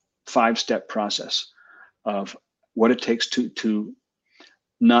a 5-step process of what it takes to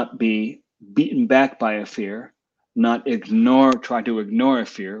not be beaten back by a fear, not try to ignore a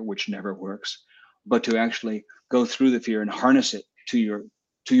fear, which never works, but to actually go through the fear and harness it to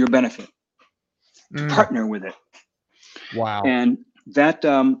your benefit, to partner with it. Wow. And that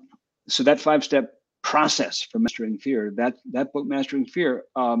so that 5-step process for mastering fear, that book, Mastering Fear,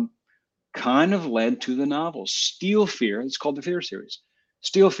 kind of led to the novel Steel Fear. It's called the Fear series.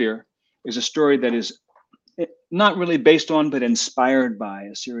 Steel Fear is a story that is not really based on, but inspired by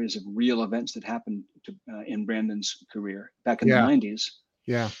a series of real events that happened in Brandon's career back in the 90s.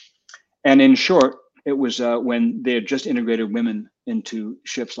 Yeah. And in short, it was when they had just integrated women into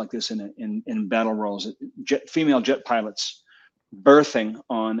ships like this in battle roles, female jet pilots birthing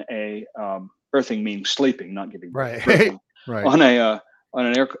on a birthing meaning sleeping, not giving birth. Right. Right. On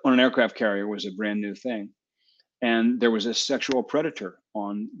an aircraft carrier was a brand new thing. And there was a sexual predator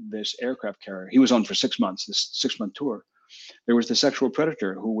on this aircraft carrier. He was on for 6 months, this 6-month tour. There was the sexual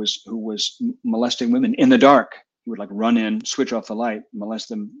predator who was molesting women in the dark. He would like run in, switch off the light, molest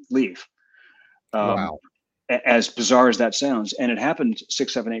them, leave. Wow. As bizarre as that sounds. And it happened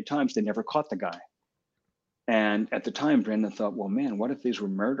 6, 7, 8 times. They never caught the guy. And at the time, Brandon thought, well, man, what if these were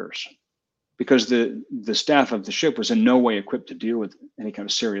murders? Because the staff of the ship was in no way equipped to deal with any kind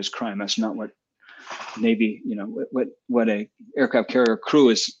of serious crime. That's not what Navy, what a aircraft carrier crew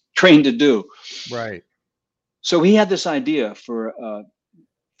is trained to do. Right. So he had this idea for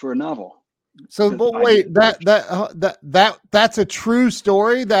a novel. So, but wait, that's a true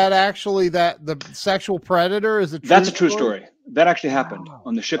story. That actually, that the sexual predator is a true. That's a true story. That actually happened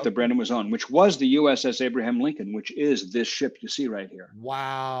on the ship that Brandon was on, which was the USS Abraham Lincoln, which is this ship you see right here.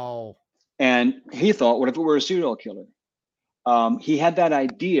 Wow. And he thought, what if it were a serial killer? He had that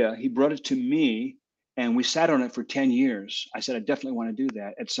idea. He brought it to me, and we sat on it for 10 years. I said, I definitely want to do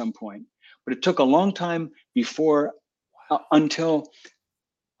that at some point. But it took a long time before, until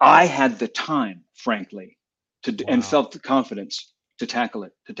I had the time, frankly, and felt the confidence to tackle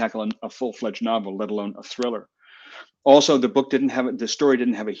a full-fledged novel, let alone a thriller. Also, the story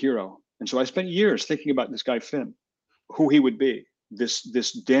didn't have a hero. And so I spent years thinking about this guy, Finn, who he would be,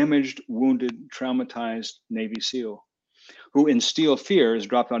 this damaged, wounded, traumatized Navy SEAL, who in Steel Fear is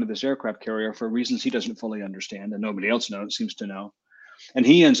dropped onto this aircraft carrier for reasons he doesn't fully understand and nobody else seems to know. And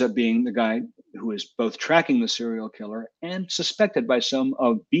he ends up being the guy who is both tracking the serial killer and suspected by some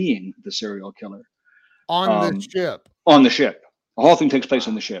of being the serial killer. On the ship. On the ship. The whole thing takes place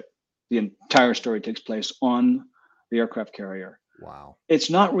on the ship. The entire story takes place on the aircraft carrier. Wow. It's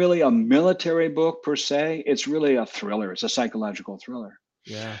not really a military book per se. It's really a thriller. It's a psychological thriller.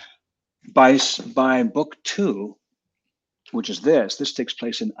 Yeah. By book 2, which is this takes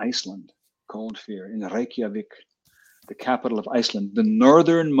place in Iceland, Cold Fear, in Reykjavik, the capital of Iceland, the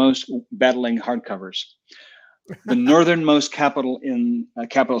northernmost, battling hardcovers, the northernmost capital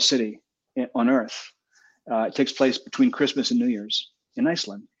city on Earth. It takes place between Christmas and New Year's in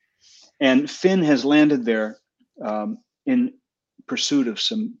Iceland. And Finn has landed there in pursuit of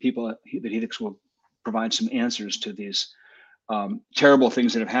some people that he thinks will provide some answers to these terrible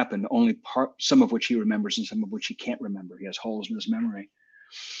things that have happened, some of which he remembers and some of which he can't remember. He has holes in his memory.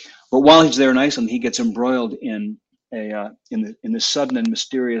 But while he's there in Iceland, he gets embroiled in the sudden and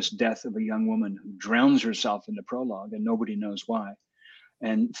mysterious death of a young woman who drowns herself in the prologue, and nobody knows why.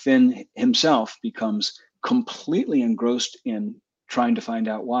 And Finn himself becomes completely engrossed in trying to find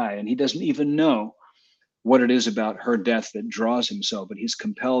out why, and he doesn't even know what it is about her death that draws him so, but he's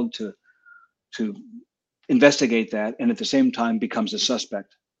compelled to investigate that, and at the same time becomes a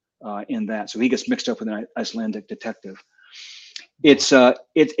suspect in that. So he gets mixed up with an Icelandic detective.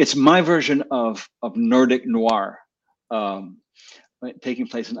 It's my version of Nordic noir, taking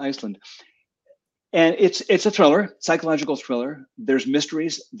place in Iceland, and it's a thriller, psychological thriller. There's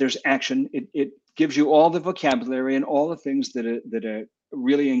mysteries, there's action. It gives you all the vocabulary and all the things that a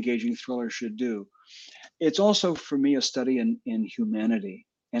really engaging thriller should do. It's also, for me, a study in humanity.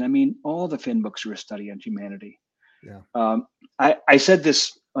 And I mean, all the Finn books are a study on humanity. Yeah. I said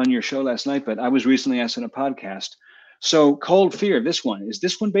this on your show last night, but I was recently asked on a podcast, So Cold Fear, is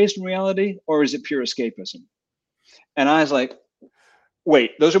this one based in reality or is it pure escapism? And I was like,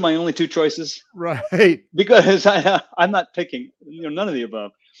 wait, those are my only two choices? Right. Because I'm not picking, none of the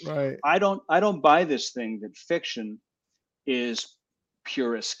above. Right. I don't buy this thing that fiction is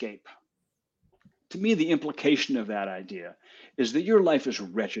pure escape. To me, the implication of that idea is that your life is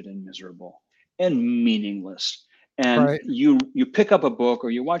wretched and miserable and meaningless. And Right. you pick up a book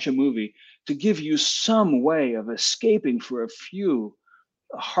or you watch a movie to give you some way of escaping for a few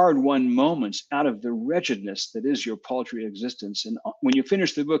hard-won moments out of the wretchedness that is your paltry existence. And when you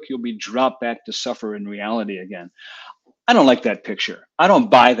finish the book, you'll be dropped back to suffer in reality again. I don't like that picture. I don't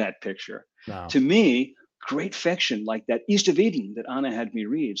buy that picture. No. To me, great fiction, like that East of Eden that Anna had me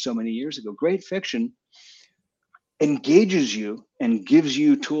read so many years ago, great fiction engages you and gives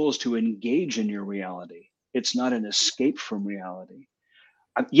you tools to engage in your reality. It's not an escape from reality.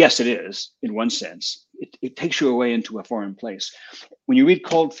 Yes, it is in one sense. It takes you away into a foreign place. When you read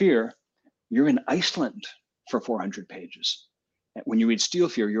Cold Fear, you're in Iceland for 400 pages. When you read Steel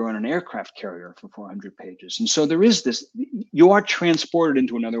Fear, you're on an aircraft carrier for 400 pages. And so there is this, you are transported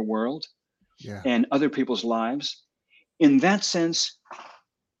into another world Yeah. and other people's lives. In that sense,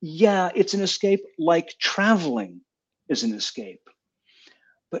 yeah, it's an escape, like traveling is an escape.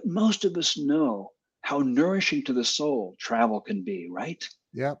 But most of us know how nourishing to the soul travel can be, right?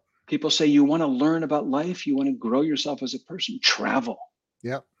 Yep. People say you want to learn about life, you want to grow yourself as a person, travel,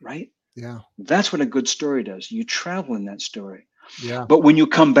 Yep. right? Yeah. That's what a good story does. You travel in that story. Yeah. But when you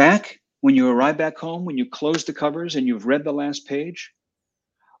come back, when you arrive back home, when you close the covers and you've read the last page,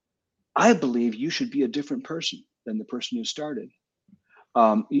 I believe you should be a different person than the person who started.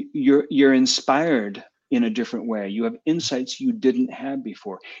 You're inspired in a different way. You have insights you didn't have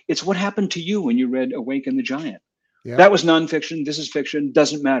before. It's what happened to you when you read Awaken the Giant. Yep. That was nonfiction. This is fiction.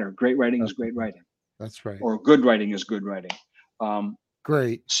 Doesn't matter. Great writing is great writing, That's right. or good writing is good writing. Um,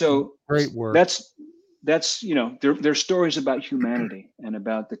 Great. so Great work. that's they're stories about humanity and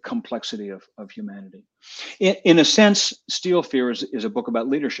about the complexity of humanity. In a sense, Steel Fear is a book about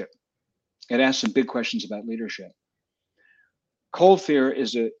leadership. It asks some big questions about leadership. Cold Fear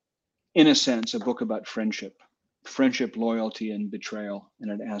is in a sense, a book about friendship, loyalty, and betrayal,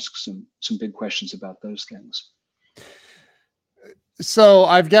 and it asks some big questions about those things. So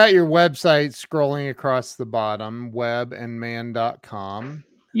I've got your website scrolling across the bottom, webandman.com.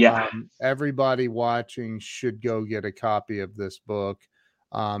 Yeah. Everybody watching should go get a copy of this book.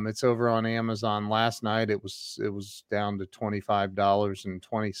 It's over on Amazon. Last night it was down to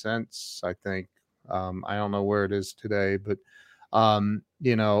 $25.20, I think. I don't know where it is today, but I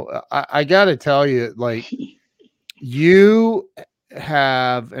got to tell you, like, you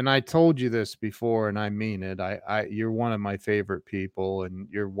have, and I told you this before, and I mean it. You're one of my favorite people, and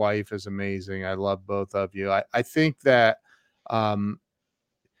your wife is amazing. I love both of you. I think that, I'm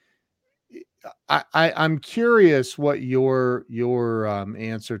curious what your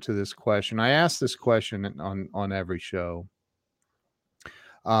answer to this question. I ask this question on every show.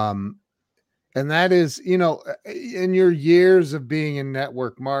 And that is, in your years of being in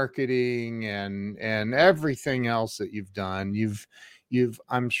network marketing and everything else that you've done, you've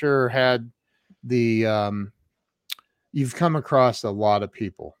I'm sure had you've come across a lot of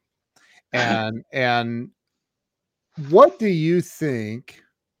people. And what do you think,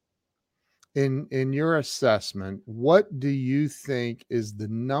 in your assessment, what do you think is the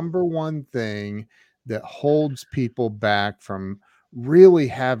number one thing that holds people back from really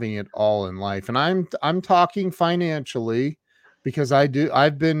having it all in life? And I'm talking financially, because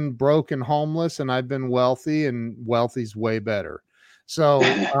I've been broke and homeless, and I've been wealthy, and wealthy's way better. So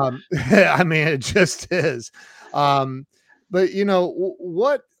I mean, it just is. But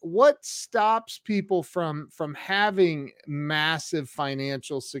what stops people from having massive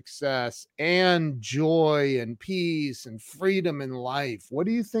financial success and joy and peace and freedom in life? What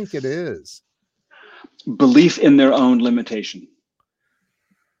do you think it is? Belief in their own limitation.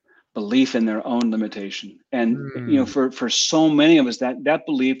 Belief in their own limitation. And for so many of us, that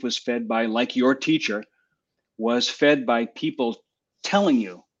belief was fed by, like your teacher, was fed by people telling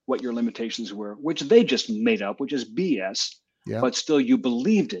you what your limitations were, which they just made up, which is BS. Yeah. But still, you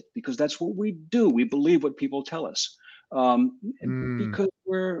believed it, because that's what we do. We believe what people tell us, because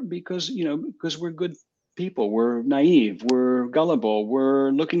we're good people. We're naive. We're gullible.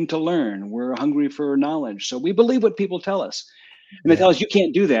 We're looking to learn. We're hungry for knowledge. So we believe what people tell us, and they tell us you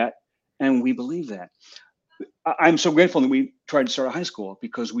can't do that, and we believe that. I'm so grateful that we tried to start a high school,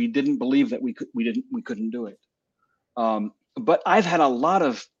 because we didn't believe that we couldn't do it. But I've had a lot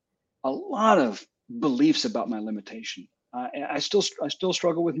of beliefs about my limitation. I still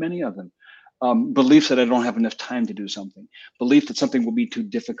struggle with many of them. belief that I don't have enough time to do something, belief that something will be too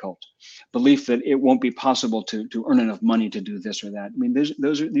difficult, belief that it won't be possible to earn enough money to do this or that. I mean,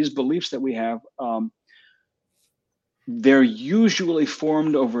 those are these beliefs that we have. They're usually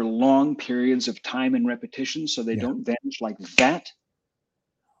formed over long periods of time and repetition, so they Yeah. don't vanish like that.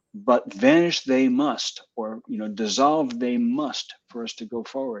 But vanish they must, or dissolve they must, for us to go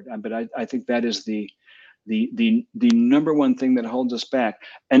forward. But I think that is the number one thing that holds us back.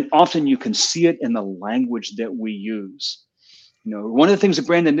 And often you can see it in the language that we use. One of the things that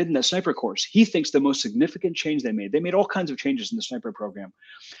Brandon did in that sniper course, he thinks the most significant change they made all kinds of changes in the sniper program,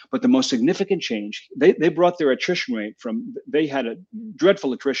 but the most significant change, they brought their attrition rate they had a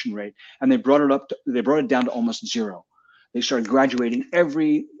dreadful attrition rate, and they brought it down to almost zero. They started graduating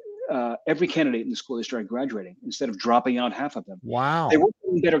every candidate in the school. They started graduating instead of dropping out half of them. Wow. They weren't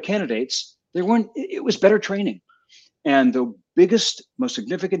better candidates. It was better training. And the biggest, most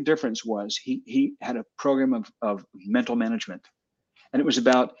significant difference was he had a program of mental management. And it was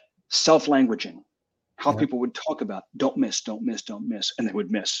about self-languaging, how people would talk about don't miss, don't miss, don't miss. And they would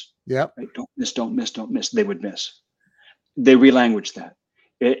miss. Yep. Right? Don't miss, don't miss, don't miss. They would miss. They relanguaged that.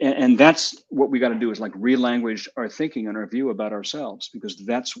 And that's what we got to do, is like relanguage our thinking and our view about ourselves, because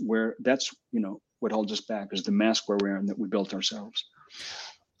that's what holds us back, is the mask we're wearing that we built ourselves.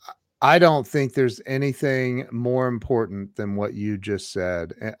 I don't think there's anything more important than what you just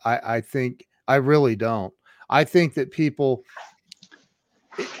said. I think I really don't. I think that people,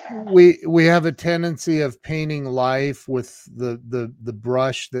 we have a tendency of painting life with the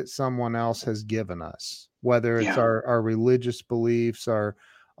brush that someone else has given us, whether it's our religious beliefs, our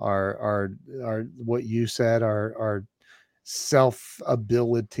what you said, our self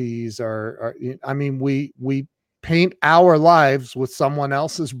abilities, we paint our lives with someone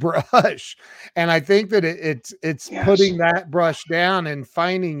else's brush. And I think that it's putting that brush down and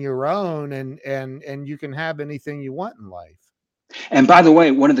finding your own, and you can have anything you want in life. And by the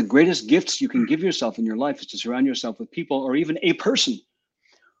way, one of the greatest gifts you can give yourself in your life is to surround yourself with people, or even a person,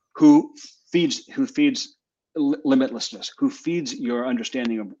 who feeds limitlessness, who feeds your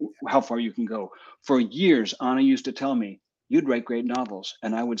understanding of how far you can go. For years, Anna used to tell me, "You'd write great novels."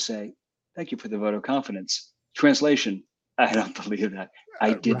 And I would say, "Thank you for the vote of confidence." Translation: I don't believe that.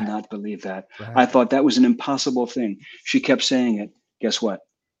 I did not believe that. Right. I thought that was an impossible thing. She kept saying it. Guess what?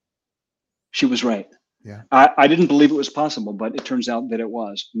 She was right. Yeah. I didn't believe it was possible, but it turns out that it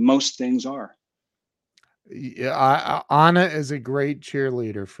was. Most things are. Yeah, Anna is a great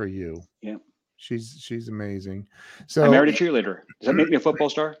cheerleader for you. Yeah. She's amazing. So I married a cheerleader. Does that make me a football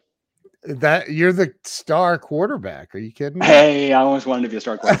star? That you're the star quarterback. Are you kidding me? Hey, I always wanted to be a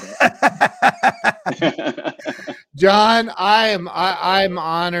star quarterback. John, I'm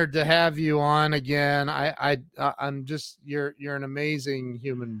honored to have you on again. I'm just you're an amazing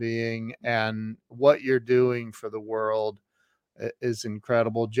human being, and what you're doing for the world is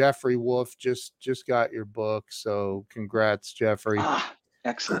incredible. Jeffrey Wolf just got your book, so congrats, Jeffrey.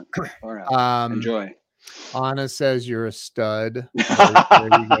 Excellent. All right. Enjoy. Anna says you're a stud. There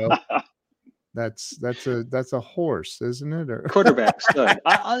you go. That's a horse, isn't it? Or quarterback, stud.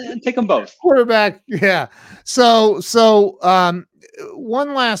 I'll take them both. Quarterback, yeah. So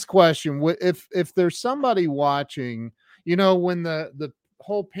one last question: if there's somebody watching, when the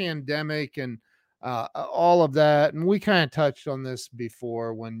whole pandemic and all of that, and we kind of touched on this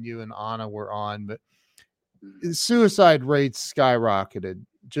before when you and Anna were on, but suicide rates skyrocketed,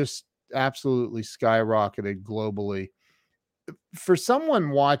 just absolutely skyrocketed globally. For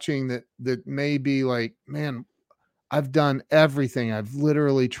someone watching that may be like, man, I've done everything. I've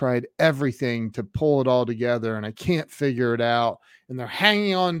literally tried everything to pull it all together, and I can't figure it out. And they're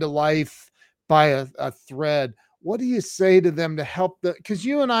hanging on to life by a thread. What do you say to them to help them? Because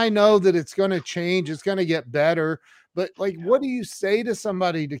you and I know that it's going to change. It's going to get better. But like, what do you say to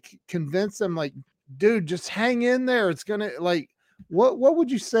somebody to convince them, like, dude, just hang in there. It's going to, like, what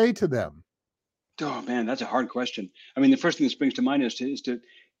would you say to them? Oh man, that's a hard question. I mean, the first thing that springs to mind is to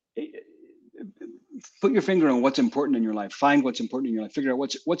put your finger on what's important in your life. Find what's important in your life. Figure out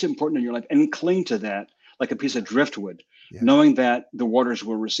what's important in your life, and cling to that like a piece of driftwood, knowing that the waters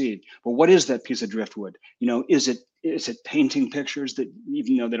will recede. But what is that piece of driftwood? Is it painting pictures that,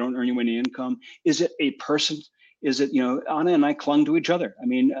 even though they don't earn you any income? Is it a person? Is it, Anna and I clung to each other. I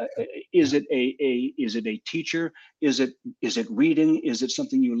mean, is it a teacher? Is it reading? Is it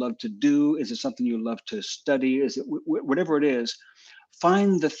something you love to do? Is it something you love to study? Is it whatever it is?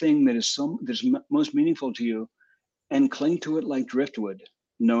 Find the thing that's most meaningful to you, and cling to it like driftwood,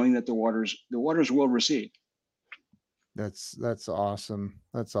 knowing that the waters will recede. That's awesome.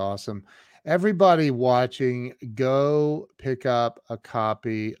 That's awesome. Everybody watching, go pick up a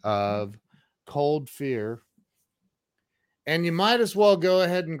copy of Cold Fear. And you might as well go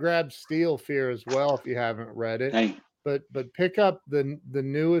ahead and grab Steel Fear as well if you haven't read it. Hey, But pick up the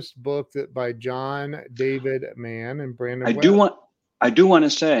newest book that by John David Mann and Brandon I Webb. do want to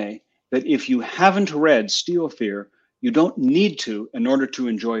say that if you haven't read Steel Fear, you don't need to in order to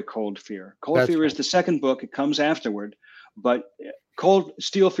enjoy Cold Fear. Cold Fear is the second book; it comes afterward. But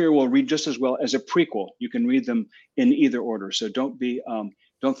Steel Fear will read just as well as a prequel. You can read them in either order. So don't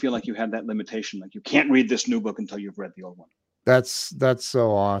feel like you have that limitation. Like you can't read this new book until you've read the old one. That's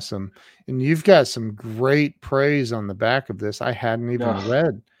so awesome. And you've got some great praise on the back of this. I hadn't even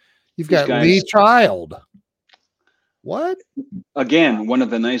read. You've got Lee Child. What? Again, one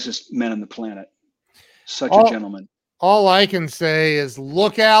of the nicest men on the planet. Such a gentleman. All I can say is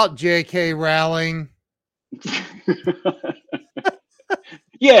look out, J.K. Rowling.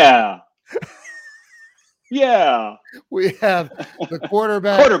 Yeah. Yeah. We have the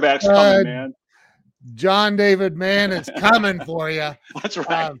quarterback's coming, man. John David Mann is coming for you. That's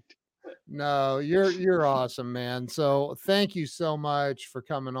right. No, you're awesome, man. So thank you so much for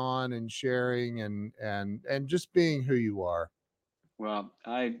coming on and sharing and just being who you are. Well,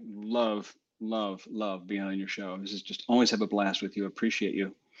 I love being on your show. This is just always have a blast with you. Appreciate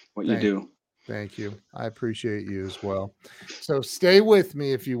you, you do. Thank you. I appreciate you as well. So stay with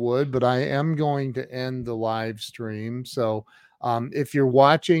me if you would, but I am going to end the live stream. So if you're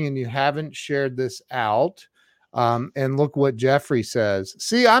watching and you haven't shared this out, and look what Jeffrey says.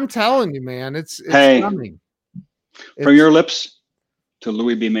 See, I'm telling you, man, it's coming. From your lips to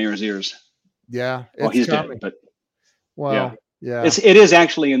Louis B. Mayer's ears. Yeah. Well, he's coming. Dead, but well, yeah. It is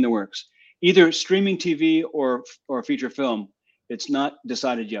actually in the works. Either streaming TV or feature film. It's not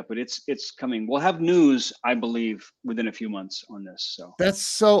decided yet, but it's coming. We'll have news, I believe, within a few months on this. So that's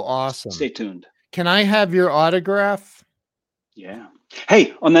so awesome. Stay tuned. Can I have your autograph? Yeah.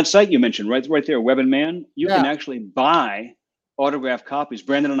 Hey, on that site you mentioned, right there, Webb and Mann, you can actually buy autographed copies.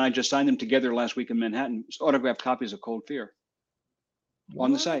 Brandon and I just signed them together last week in Manhattan. Just autographed copies of Cold Fear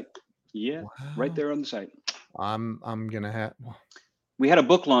on the site. Yeah, right there on the site. I'm gonna have. We had a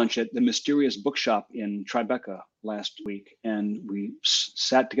book launch at the Mysterious Bookshop in Tribeca last week, and we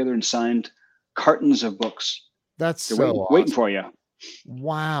sat together and signed cartons of books. That's They're so waiting for you.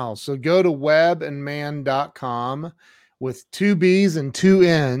 Wow. So go to webbandmann.com with 2 B's and 2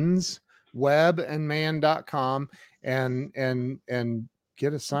 N's, webbandmann.com and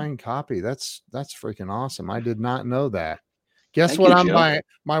get a signed copy. That's freaking awesome. I did not know that. Guess what I'm buying?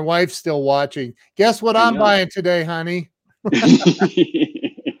 My wife's still watching. Guess what I'm buying today, honey?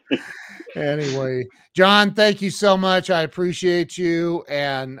 Anyway, John, thank you so much. I appreciate you,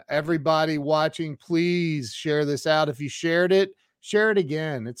 and everybody watching, please share this out. If you shared it, share it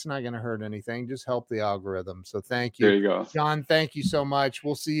again. It's not going to hurt anything. Just help the algorithm. So thank you. There you go. John, thank you so much.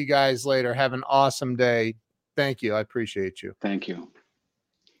 We'll see you guys later. Have an awesome day. Thank you. I appreciate you. Thank you.